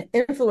 the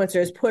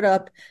influencers put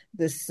up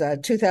this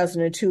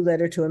 2002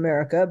 letter to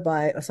America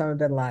by Osama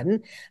bin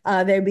Laden,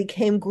 there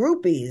became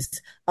groupies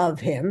of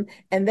him.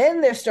 And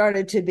then there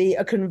started to be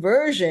a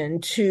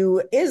conversion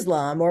to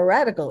Islam or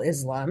radical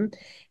Islam.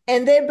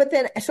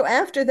 So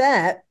after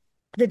that,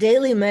 the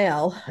Daily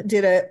Mail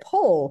did a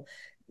poll,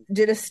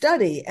 did a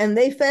study, and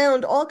they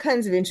found all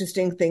kinds of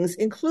interesting things,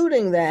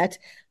 including that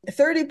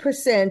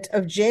 30%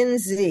 of Gen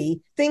Z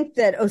think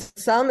that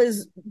Osama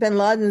bin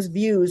Laden's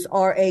views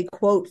are a,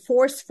 quote,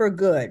 force for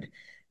good.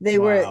 They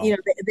were,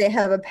 they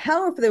have a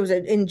powerful,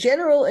 in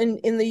general,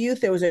 in the youth,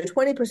 there was a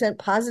 20%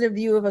 positive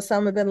view of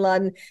Osama bin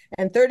Laden,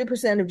 and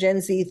 30% of Gen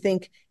Z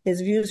think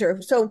his views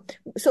are, so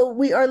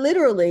we are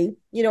literally,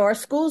 our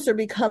schools are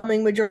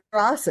becoming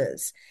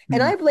madrasas.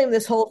 And I blame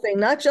this whole thing,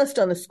 not just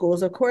on the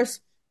schools, of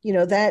course,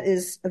 that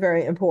is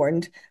very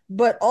important,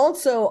 but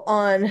also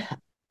on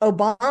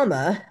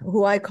Obama,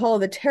 who I call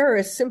the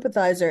terrorist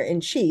sympathizer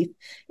in chief.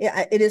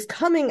 It is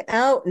coming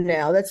out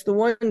now. That's the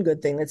one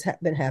good thing that's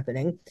been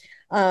happening.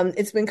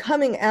 It's been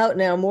coming out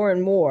now more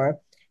and more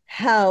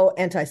how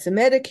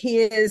anti-Semitic he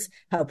is,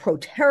 how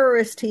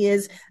pro-terrorist he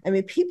is. I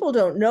mean, people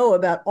don't know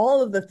about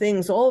all of the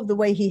things, all of the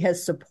way he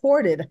has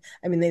supported.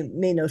 I mean, they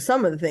may know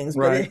some of the things,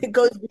 but it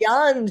goes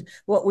beyond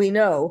what we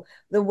know.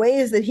 The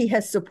ways that he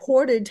has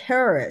supported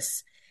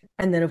terrorists.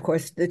 And then, of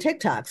course, the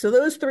TikTok. So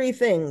those three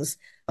things,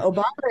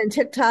 Obama and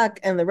TikTok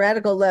and the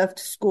radical left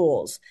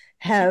schools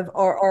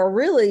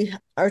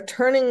are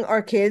turning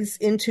our kids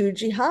into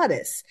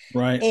jihadists.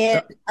 Right.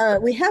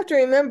 And we have to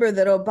remember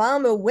that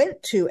Obama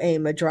went to a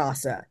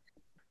madrasa.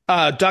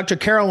 Dr.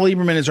 Carol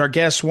Lieberman is our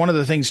guest. One of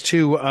the things,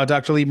 too,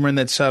 Dr. Lieberman,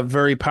 that's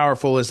very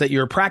powerful is that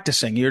you're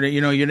practicing.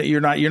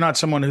 You're not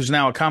someone who's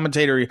now a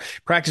commentator. You're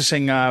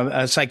practicing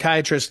a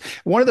psychiatrist.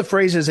 One of the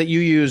phrases that you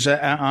use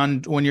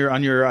when you're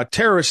on your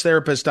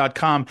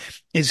terroristtherapist.com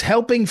is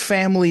helping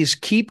families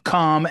keep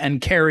calm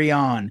and carry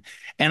on.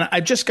 And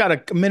I've just got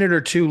a minute or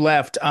two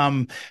left.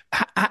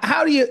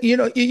 How do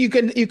you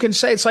can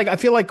say, it's like, I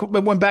feel like we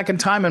went back in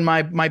time and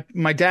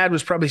my dad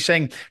was probably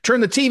saying,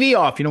 turn the TV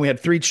off. We had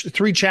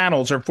three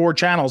channels or 4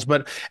 channels,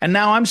 and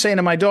now I'm saying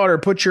to my daughter,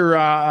 put your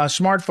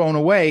smartphone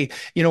away,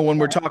 when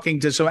we're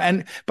talking to, so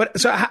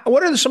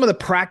what are some of the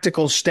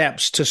practical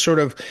steps to sort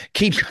of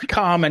keep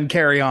calm and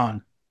carry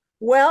on?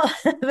 Well,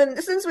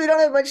 since we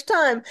don't have much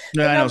time,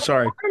 I know,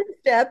 sorry. The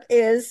step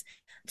is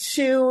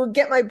to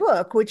get my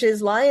book, which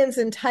is Lions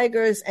and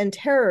Tigers and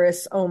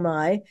Terrorists, Oh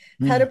My,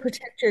 How to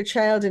Protect Your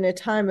Child in a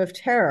Time of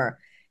Terror.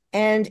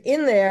 And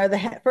in there,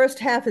 the first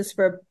half is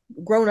for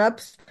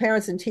grown-ups,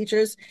 parents and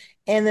teachers.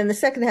 And then the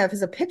second half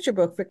is a picture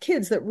book for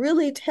kids that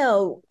really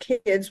tell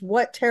kids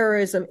what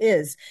terrorism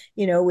is,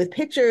 with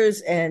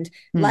pictures and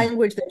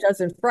language that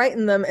doesn't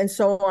frighten them and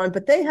so on.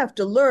 But they have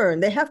to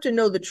learn, they have to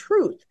know the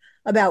truth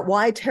about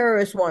why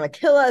terrorists want to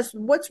kill us,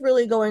 what's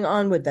really going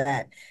on with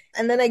that.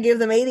 And then I give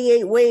them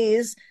 88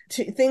 ways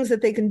things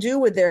that they can do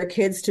with their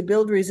kids to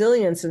build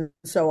resilience and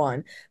so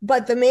on.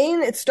 But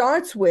it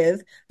starts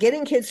with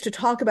getting kids to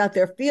talk about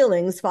their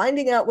feelings,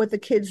 finding out what the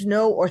kids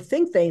know or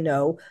think they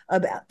know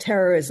about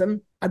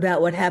terrorism,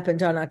 about what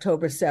happened on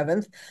October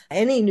 7th,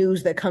 any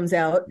news that comes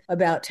out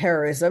about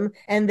terrorism,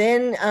 and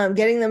then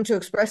getting them to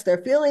express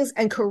their feelings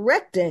and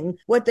correcting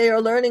what they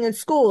are learning in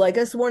school. I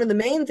guess one of the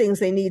main things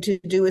they need to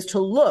do is to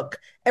look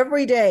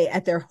every day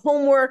at their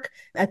homework,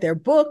 at their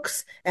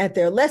books, at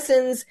their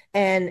lessons,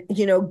 and,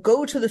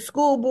 go to the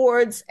school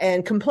boards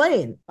and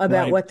complain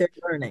about what they're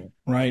learning.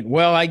 Right.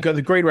 Well, I got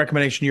the great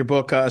recommendation, your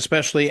book,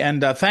 especially.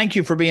 And thank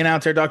you for being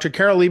out there, Dr.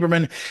 Carol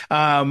Lieberman,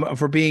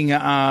 for being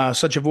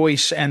such a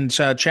voice and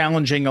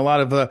challenging a lot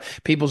of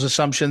people's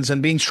assumptions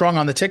and being strong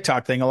on the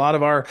TikTok thing. A lot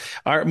of our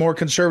more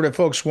conservative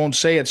folks won't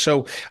say it.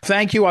 So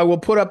thank you. I will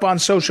put up on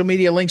social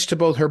media links to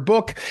both her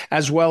book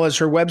as well as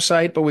her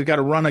website, but we've got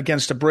to run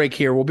against a break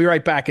here. We'll be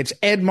right back. It's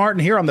Ed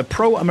Martin here on the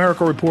Pro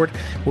America Report.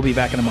 We'll be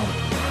back in a moment.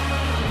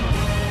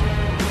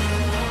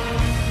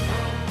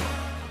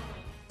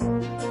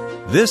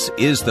 This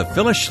is the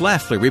Phyllis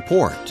Schlafly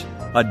Report,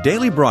 a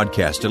daily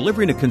broadcast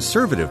delivering a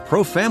conservative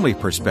pro-family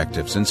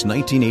perspective since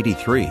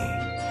 1983.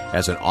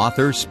 As an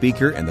author,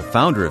 speaker, and the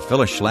founder of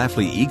Phyllis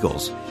Schlafly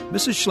Eagles,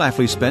 Mrs.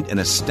 Schlafly spent an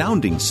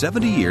astounding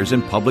 70 years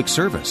in public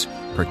service,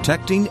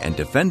 protecting and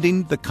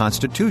defending the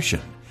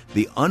Constitution,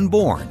 the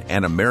unborn,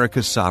 and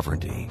America's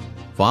sovereignty.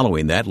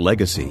 Following that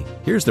legacy,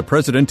 here's the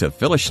president of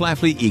Phyllis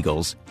Schlafly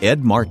Eagles,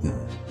 Ed Martin.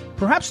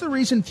 Perhaps the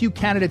reason few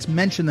candidates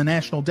mention the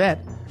national debt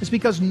is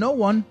because no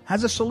one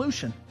has a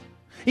solution.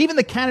 Even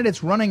the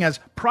candidates running as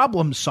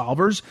problem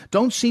solvers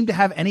don't seem to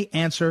have any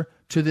answer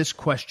to this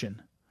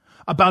question.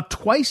 About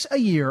twice a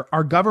year,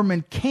 our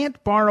government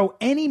can't borrow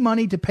any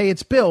money to pay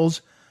its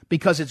bills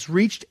because it's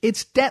reached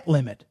its debt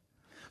limit.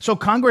 So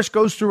Congress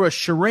goes through a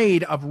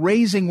charade of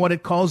raising what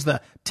it calls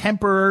the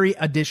temporary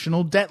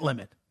additional debt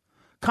limit.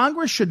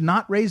 Congress should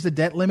not raise the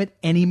debt limit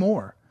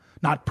anymore,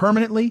 not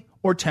permanently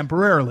or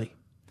temporarily.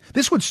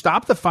 This would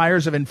stop the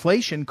fires of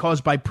inflation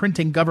caused by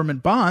printing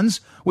government bonds,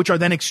 which are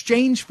then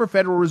exchanged for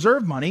Federal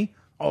Reserve money,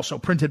 also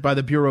printed by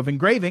the Bureau of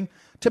Engraving,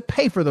 to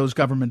pay for those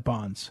government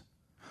bonds.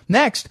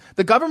 Next,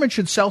 the government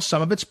should sell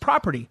some of its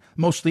property,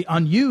 mostly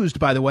unused,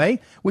 by the way,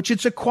 which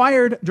it's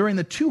acquired during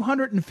the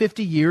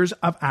 250 years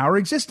of our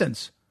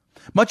existence.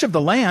 Much of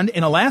the land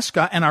in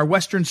Alaska and our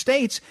western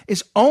states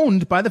is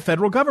owned by the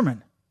federal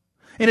government.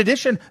 In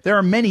addition, there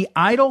are many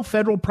idle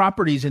federal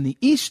properties in the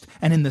east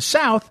and in the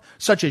south,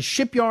 such as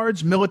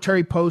shipyards,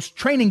 military posts,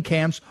 training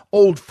camps,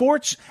 old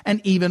forts,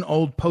 and even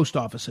old post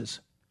offices.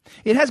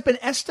 It has been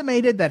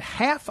estimated that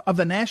half of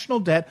the national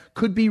debt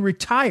could be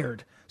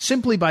retired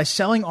simply by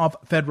selling off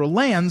federal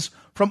lands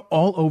from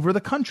all over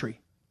the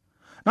country.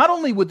 Not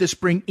only would this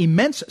bring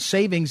immense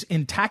savings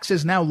in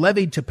taxes now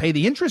levied to pay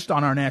the interest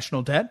on our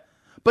national debt,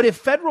 but if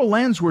federal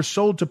lands were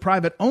sold to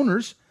private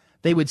owners,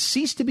 they would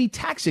cease to be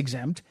tax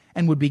exempt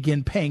and would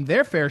begin paying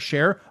their fair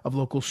share of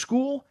local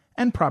school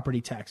and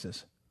property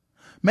taxes.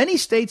 Many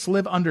states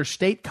live under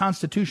state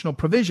constitutional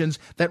provisions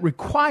that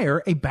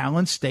require a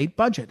balanced state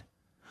budget.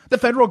 The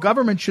federal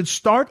government should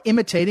start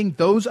imitating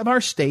those of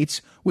our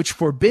states which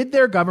forbid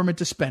their government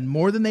to spend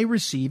more than they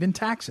receive in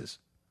taxes.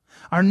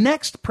 Our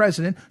next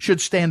president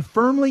should stand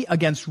firmly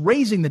against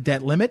raising the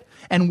debt limit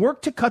and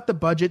work to cut the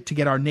budget to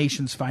get our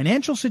nation's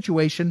financial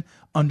situation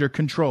under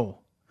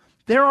control.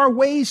 There are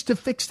ways to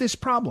fix this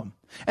problem,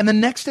 and the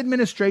next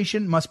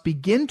administration must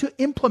begin to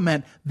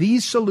implement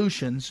these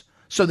solutions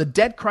so the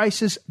debt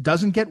crisis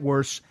doesn't get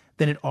worse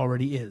than it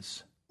already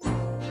is.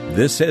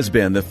 This has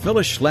been the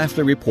Phyllis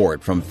Schlafly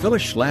Report from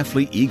Phyllis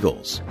Schlafly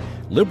Eagles.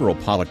 Liberal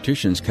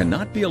politicians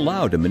cannot be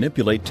allowed to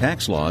manipulate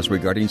tax laws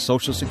regarding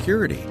Social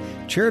Security,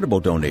 charitable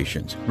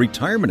donations,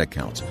 retirement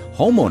accounts,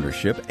 home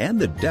ownership, and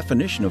the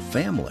definition of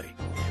family.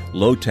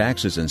 Low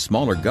taxes and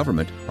smaller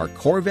government are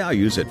core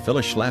values at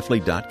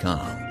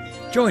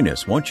phyllisschlafly.com. Join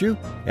us, won't you,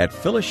 at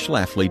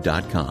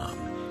phyllisschlafly.com.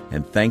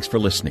 And thanks for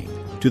listening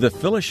to the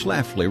Phyllis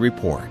Schlafly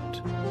Report.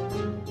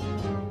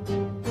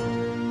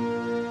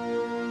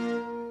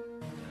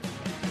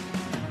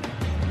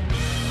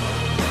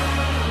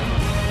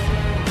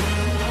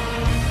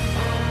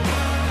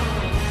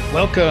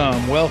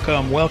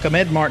 Welcome.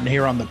 Ed Martin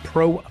here on the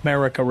Pro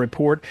America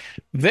Report.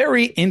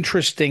 Very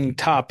interesting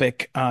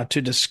topic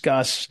to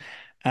discuss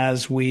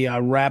as we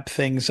wrap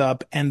things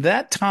up. And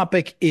that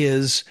topic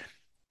is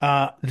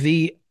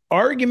the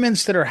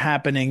arguments that are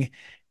happening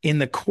in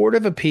the Court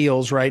of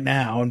Appeals right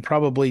now, and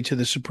probably to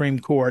the Supreme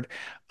Court,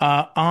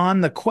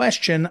 on the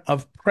question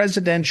of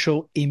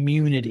presidential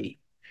immunity.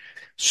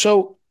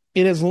 So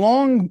it has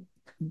long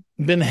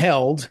been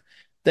held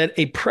that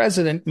a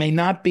president may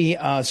not be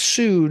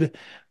sued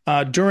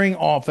during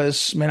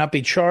office, may not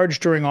be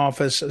charged during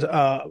office,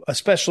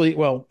 especially,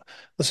 well,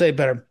 let's say it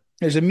better.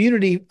 There's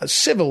immunity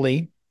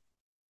civilly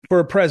for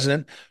a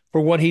president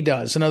for what he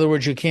does. In other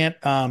words, you can't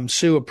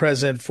sue a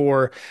president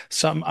for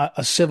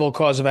a civil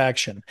cause of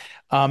action,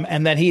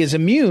 and that he is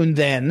immune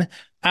then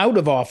out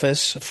of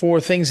office for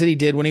things that he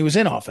did when he was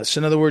in office.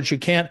 In other words, you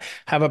can't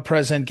have a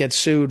president get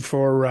sued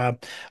for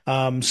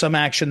some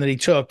action that he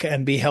took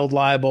and be held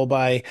liable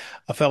by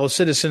a fellow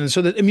citizen. And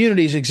so that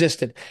immunities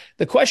existed.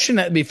 The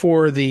question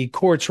before the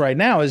courts right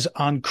now is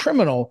on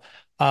criminal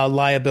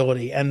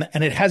liability, and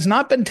it has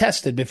not been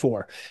tested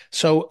before.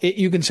 So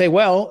you can say,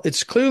 well,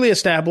 it's clearly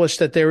established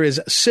that there is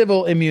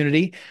civil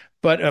immunity,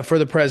 but for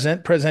the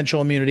president,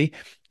 presidential immunity,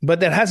 but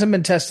that hasn't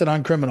been tested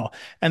on criminal.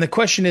 And the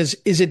question is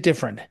it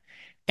different?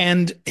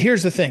 And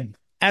here's the thing,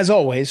 as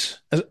always,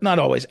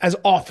 as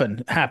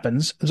often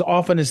happens, as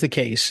often is the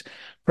case,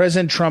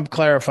 President Trump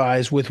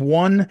clarifies with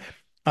one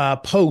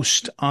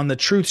post on the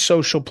Truth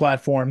Social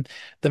platform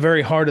the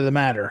very heart of the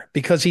matter,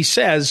 because he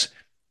says,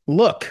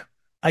 look,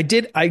 I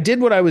did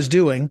what I was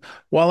doing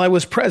while I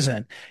was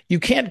president. You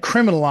can't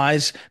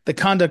criminalize the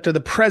conduct of the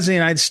president of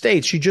the United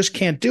States. You just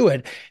can't do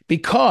it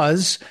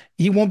because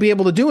he won't be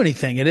able to do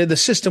anything. The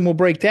system will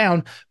break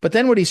down. But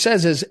then what he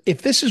says is,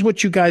 if this is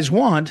what you guys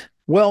want,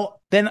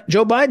 well, then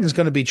Joe Biden's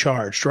going to be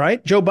charged,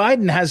 right? Joe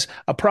Biden has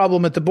a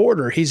problem at the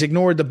border. He's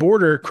ignored the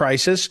border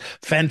crisis,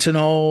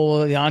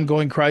 fentanyl, the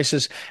ongoing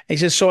crisis. He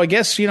says, so I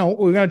guess, we're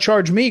going to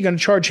charge me, going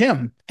to charge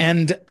him.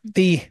 And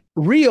the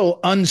real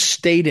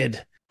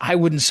unstated, I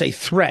wouldn't say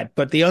threat,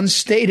 but the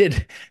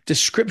unstated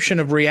description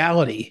of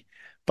reality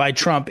by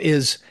Trump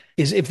is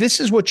if this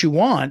is what you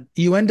want,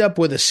 you end up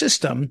with a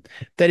system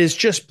that is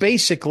just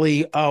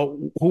basically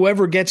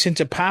whoever gets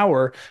into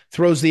power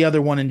throws the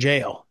other one in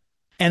jail.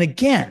 And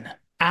again,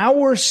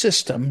 our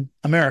system,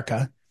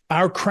 America,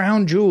 our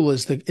crown jewel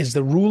is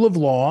the rule of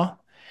law.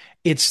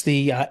 It's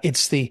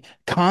the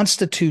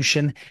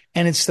Constitution,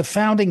 and it's the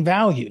founding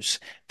values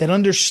that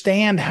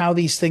understand how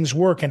these things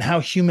work and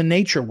how human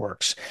nature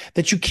works.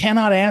 That you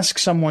cannot ask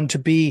someone to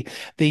be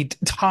the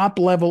top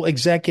level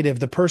executive,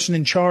 the person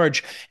in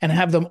charge, and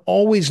have them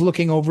always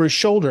looking over his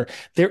shoulder.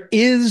 There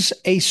is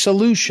a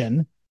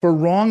solution for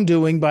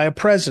wrongdoing by a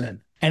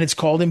president, and it's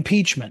called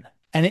impeachment.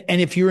 And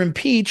if you're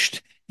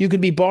impeached, you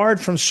could be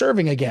barred from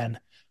serving again.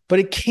 But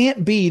it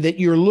can't be that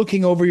you're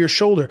looking over your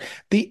shoulder.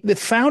 The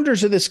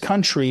founders of this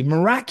country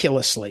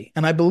miraculously,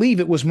 and I believe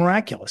it was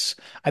miraculous,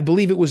 I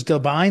believe it was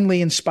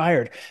divinely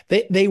inspired.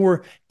 They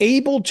were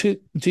able to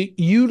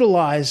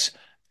utilize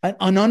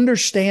an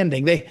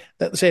understanding.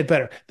 Let's say it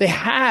better. They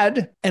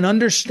had an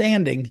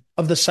understanding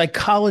of the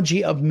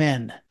psychology of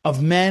men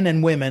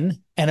and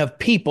women, and of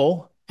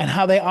people, and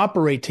how they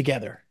operate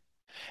together.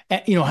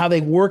 How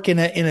they work in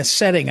a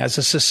setting as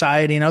a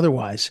society and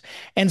otherwise.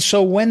 And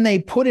so when they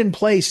put in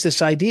place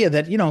this idea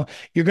that,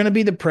 you're going to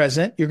be the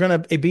president, you're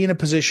going to be in a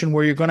position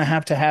where you're going to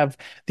have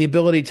the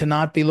ability to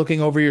not be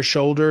looking over your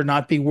shoulder,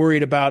 not be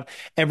worried about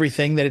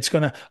everything, that it's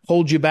going to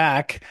hold you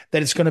back,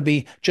 that it's going to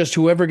be just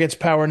whoever gets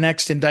power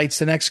next indicts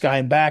the next guy,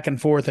 and back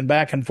and forth and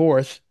back and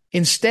forth.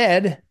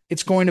 Instead,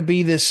 it's going to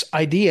be this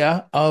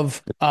idea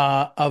of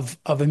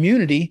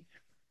immunity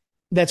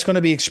that's going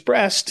to be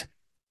expressed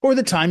for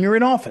the time you're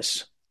in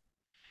office.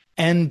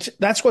 And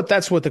that's what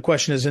the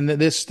question is. And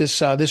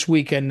this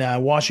week in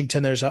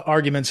Washington, there's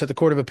arguments at the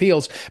Court of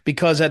Appeals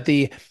because at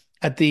the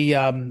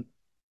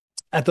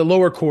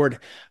lower court,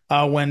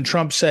 when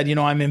Trump said,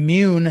 I'm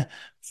immune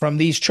from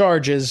these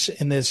charges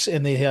in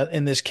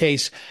this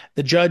case,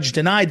 the judge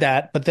denied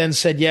that, but then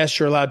said, yes,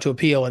 you're allowed to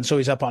appeal. And so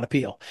he's up on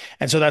appeal.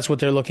 And so that's what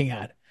they're looking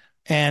at.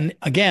 And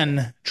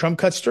again, Trump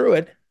cuts through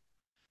it.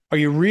 Are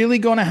you really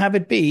going to have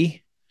it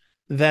be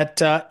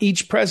that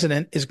each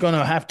president is going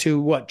to have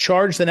to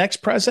charge the next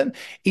president?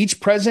 Each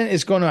president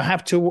is going to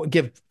have to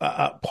give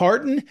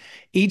pardon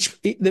each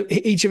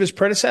of his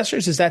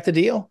predecessors? Is that the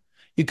deal?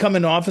 You come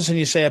into office and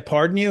you say, I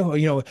pardon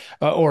you,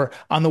 or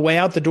on the way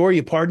out the door,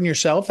 you pardon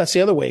yourself. That's the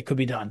other way it could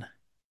be done.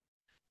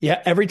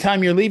 Yeah. Every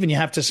time you're leaving, you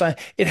have to sign.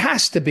 It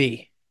has to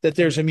be that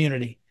there's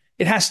immunity.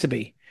 It has to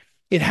be.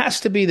 It has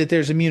to be that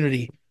there's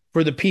immunity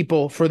for the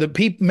people,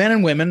 men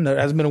and women. There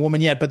hasn't been a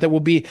woman yet, but that will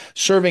be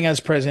serving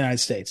as president of the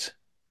United States.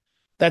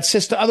 That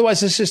system, otherwise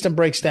the system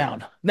breaks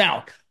down.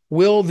 Now,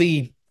 will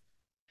the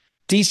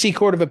DC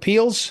Court of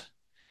Appeals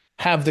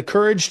have the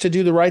courage to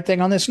do the right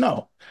thing on this?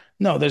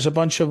 No, there's a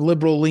bunch of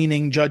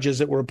liberal-leaning judges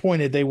that were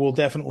appointed. They will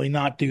definitely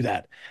not do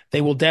that. They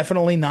will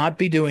definitely not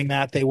be doing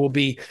that. They will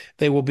be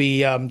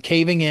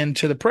caving in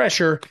to the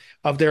pressure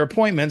of their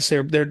appointments.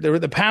 They're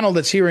the panel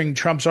that's hearing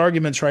Trump's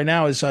arguments right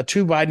now is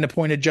 2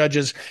 Biden-appointed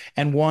judges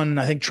and 1,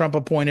 I think,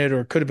 Trump-appointed, or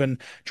it could have been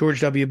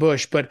George W.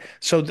 Bush. But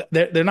so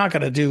they're not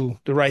going to do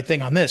the right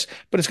thing on this.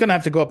 But it's going to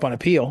have to go up on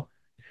appeal.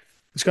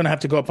 It's going to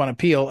have to go up on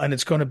appeal, and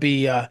it's going to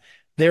be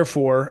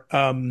therefore.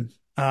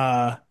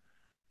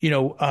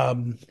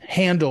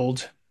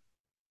 Handled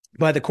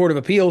by the Court of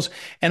Appeals.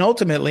 And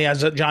ultimately,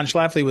 as John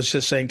Schlafly was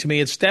just saying to me,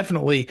 it's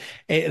definitely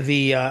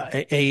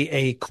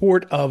a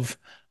court of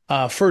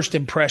first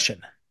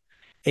impression.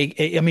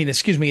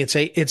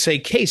 It's a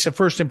case of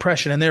first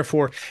impression, and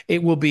therefore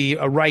it will be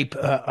ripe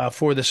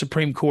for the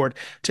Supreme Court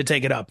to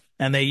take it up.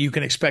 And you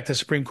can expect the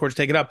Supreme Court to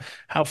take it up.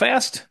 How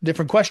fast?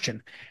 Different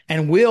question.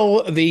 And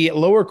will the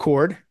lower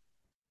court,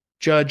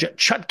 Judge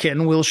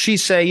Chutkin, will she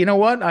say, you know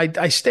what,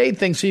 I stayed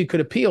things so you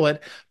could appeal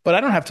it, but I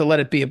don't have to let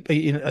it be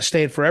a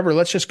stayed forever.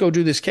 Let's just go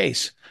do this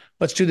case.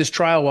 Let's do this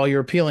trial while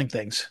you're appealing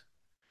things.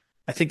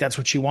 I think that's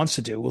what she wants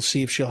to do. We'll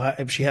see if she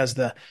has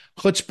the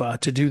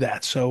chutzpah to do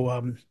that.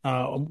 So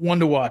one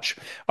to watch.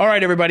 All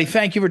right, everybody.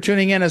 Thank you for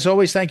tuning in. As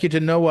always, thank you to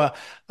Noah.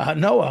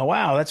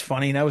 Wow, that's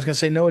funny. And I was going to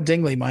say Noah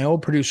Dingley, my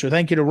old producer.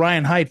 Thank you to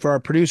Ryan Haidt for our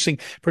producing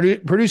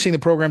the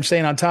program,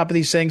 staying on top of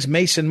these things.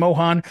 Mason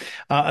Mohan,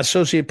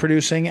 associate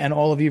producing, and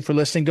all of you for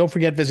listening. Don't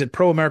forget, visit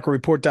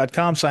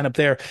proamericareport.com. Sign up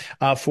there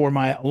for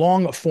my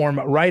long form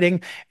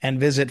writing, and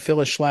visit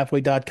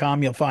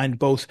phyllisschlafly.com. You'll find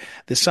both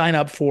the sign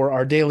up for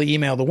our daily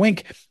email, The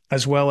Wink,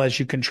 as well as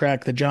you can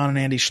track the John and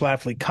Andy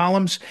Schlafly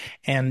columns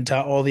and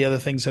all the other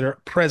things that are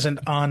present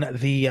on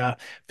the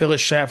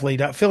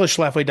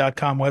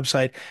phyllisschlafly.com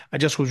website. I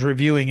just was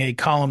reviewing a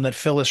column that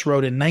Phyllis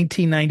wrote in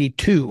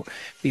 1992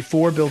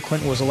 before Bill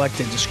Clinton was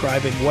elected,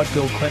 describing what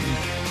Bill Clinton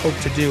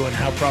hoped to do and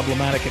how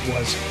problematic it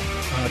was.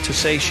 To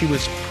say she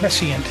was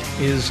prescient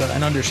is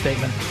an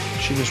understatement.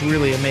 She was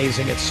really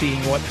amazing at seeing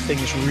what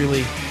things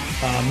really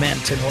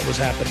meant and what was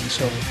happening.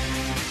 So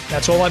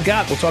that's all I've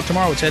got. We'll talk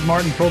tomorrow. It's Ed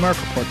Martin, Pro America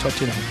Report. Talk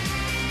to you then.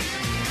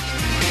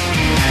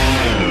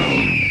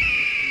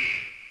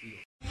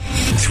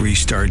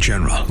 3-star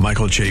General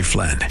Michael J.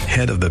 Flynn,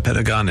 head of the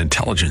Pentagon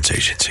Intelligence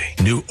Agency,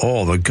 knew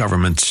all the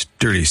government's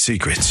dirty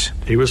secrets.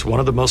 He was one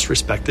of the most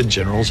respected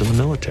generals in the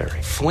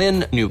military.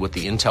 Flynn knew what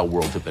the intel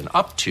world had been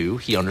up to.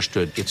 He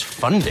understood its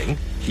funding.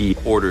 He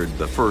ordered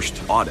the first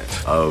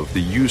audit of the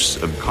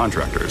use of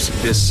contractors.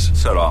 This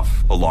set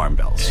off alarm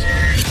bells.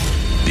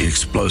 The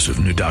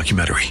explosive new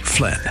documentary,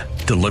 Flynn,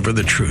 Deliver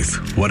the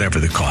Truth, Whatever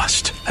the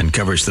Cost,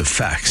 uncovers the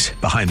facts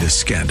behind this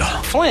scandal.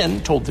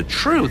 Flynn told the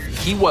truth.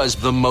 He was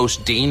the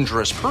most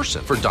dangerous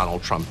person for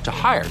Donald Trump to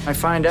hire. I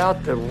find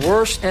out the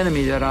worst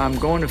enemy that I'm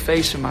going to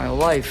face in my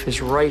life is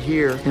right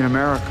here in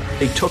America.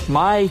 They took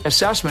my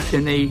assessment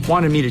and they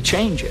wanted me to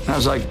change it. And I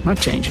was like, I'm not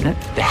changing it.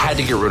 They had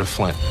to get rid of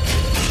Flynn.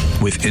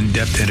 With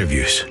in-depth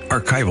interviews,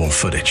 archival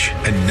footage,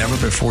 and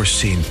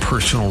never-before-seen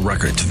personal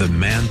records of the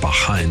man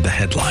behind the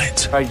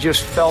headlines. I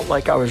just felt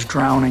like I was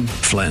drowning.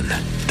 Flynn,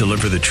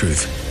 Deliver the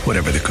Truth,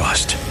 Whatever the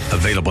Cost.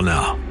 Available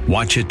now.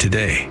 Watch it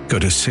today. Go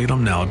to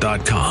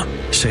salemnow.com.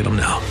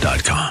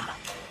 salemnow.com.